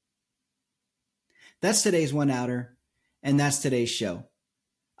right. That's today's One Outer, and that's today's show.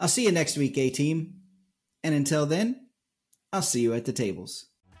 I'll see you next week, A-Team. And until then, I'll see you at the tables.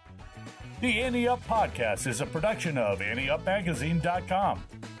 The Ante Up Podcast is a production of AnteUpMagazine.com.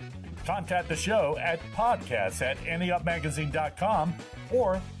 Contact the show at podcasts@AnteUpMagazine.com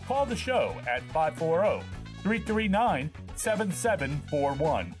or call the show at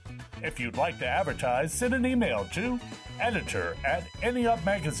 540-339-7741. If you'd like to advertise, send an email to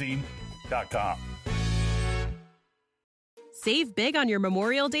editor@AnteUpMagazine.com. Save big on your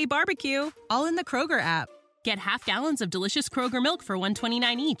Memorial Day barbecue, all in the Kroger app. Get half gallons of delicious Kroger milk for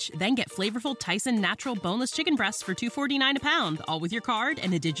 $1.29 each. Then get flavorful Tyson natural boneless chicken breasts for $2.49 a pound, all with your card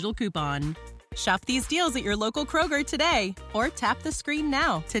and a digital coupon. Shop these deals at your local Kroger today, or tap the screen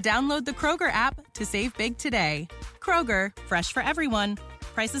now to download the Kroger app to save big today. Kroger, fresh for everyone.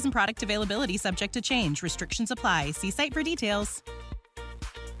 Prices and product availability subject to change. Restrictions apply. See site for details.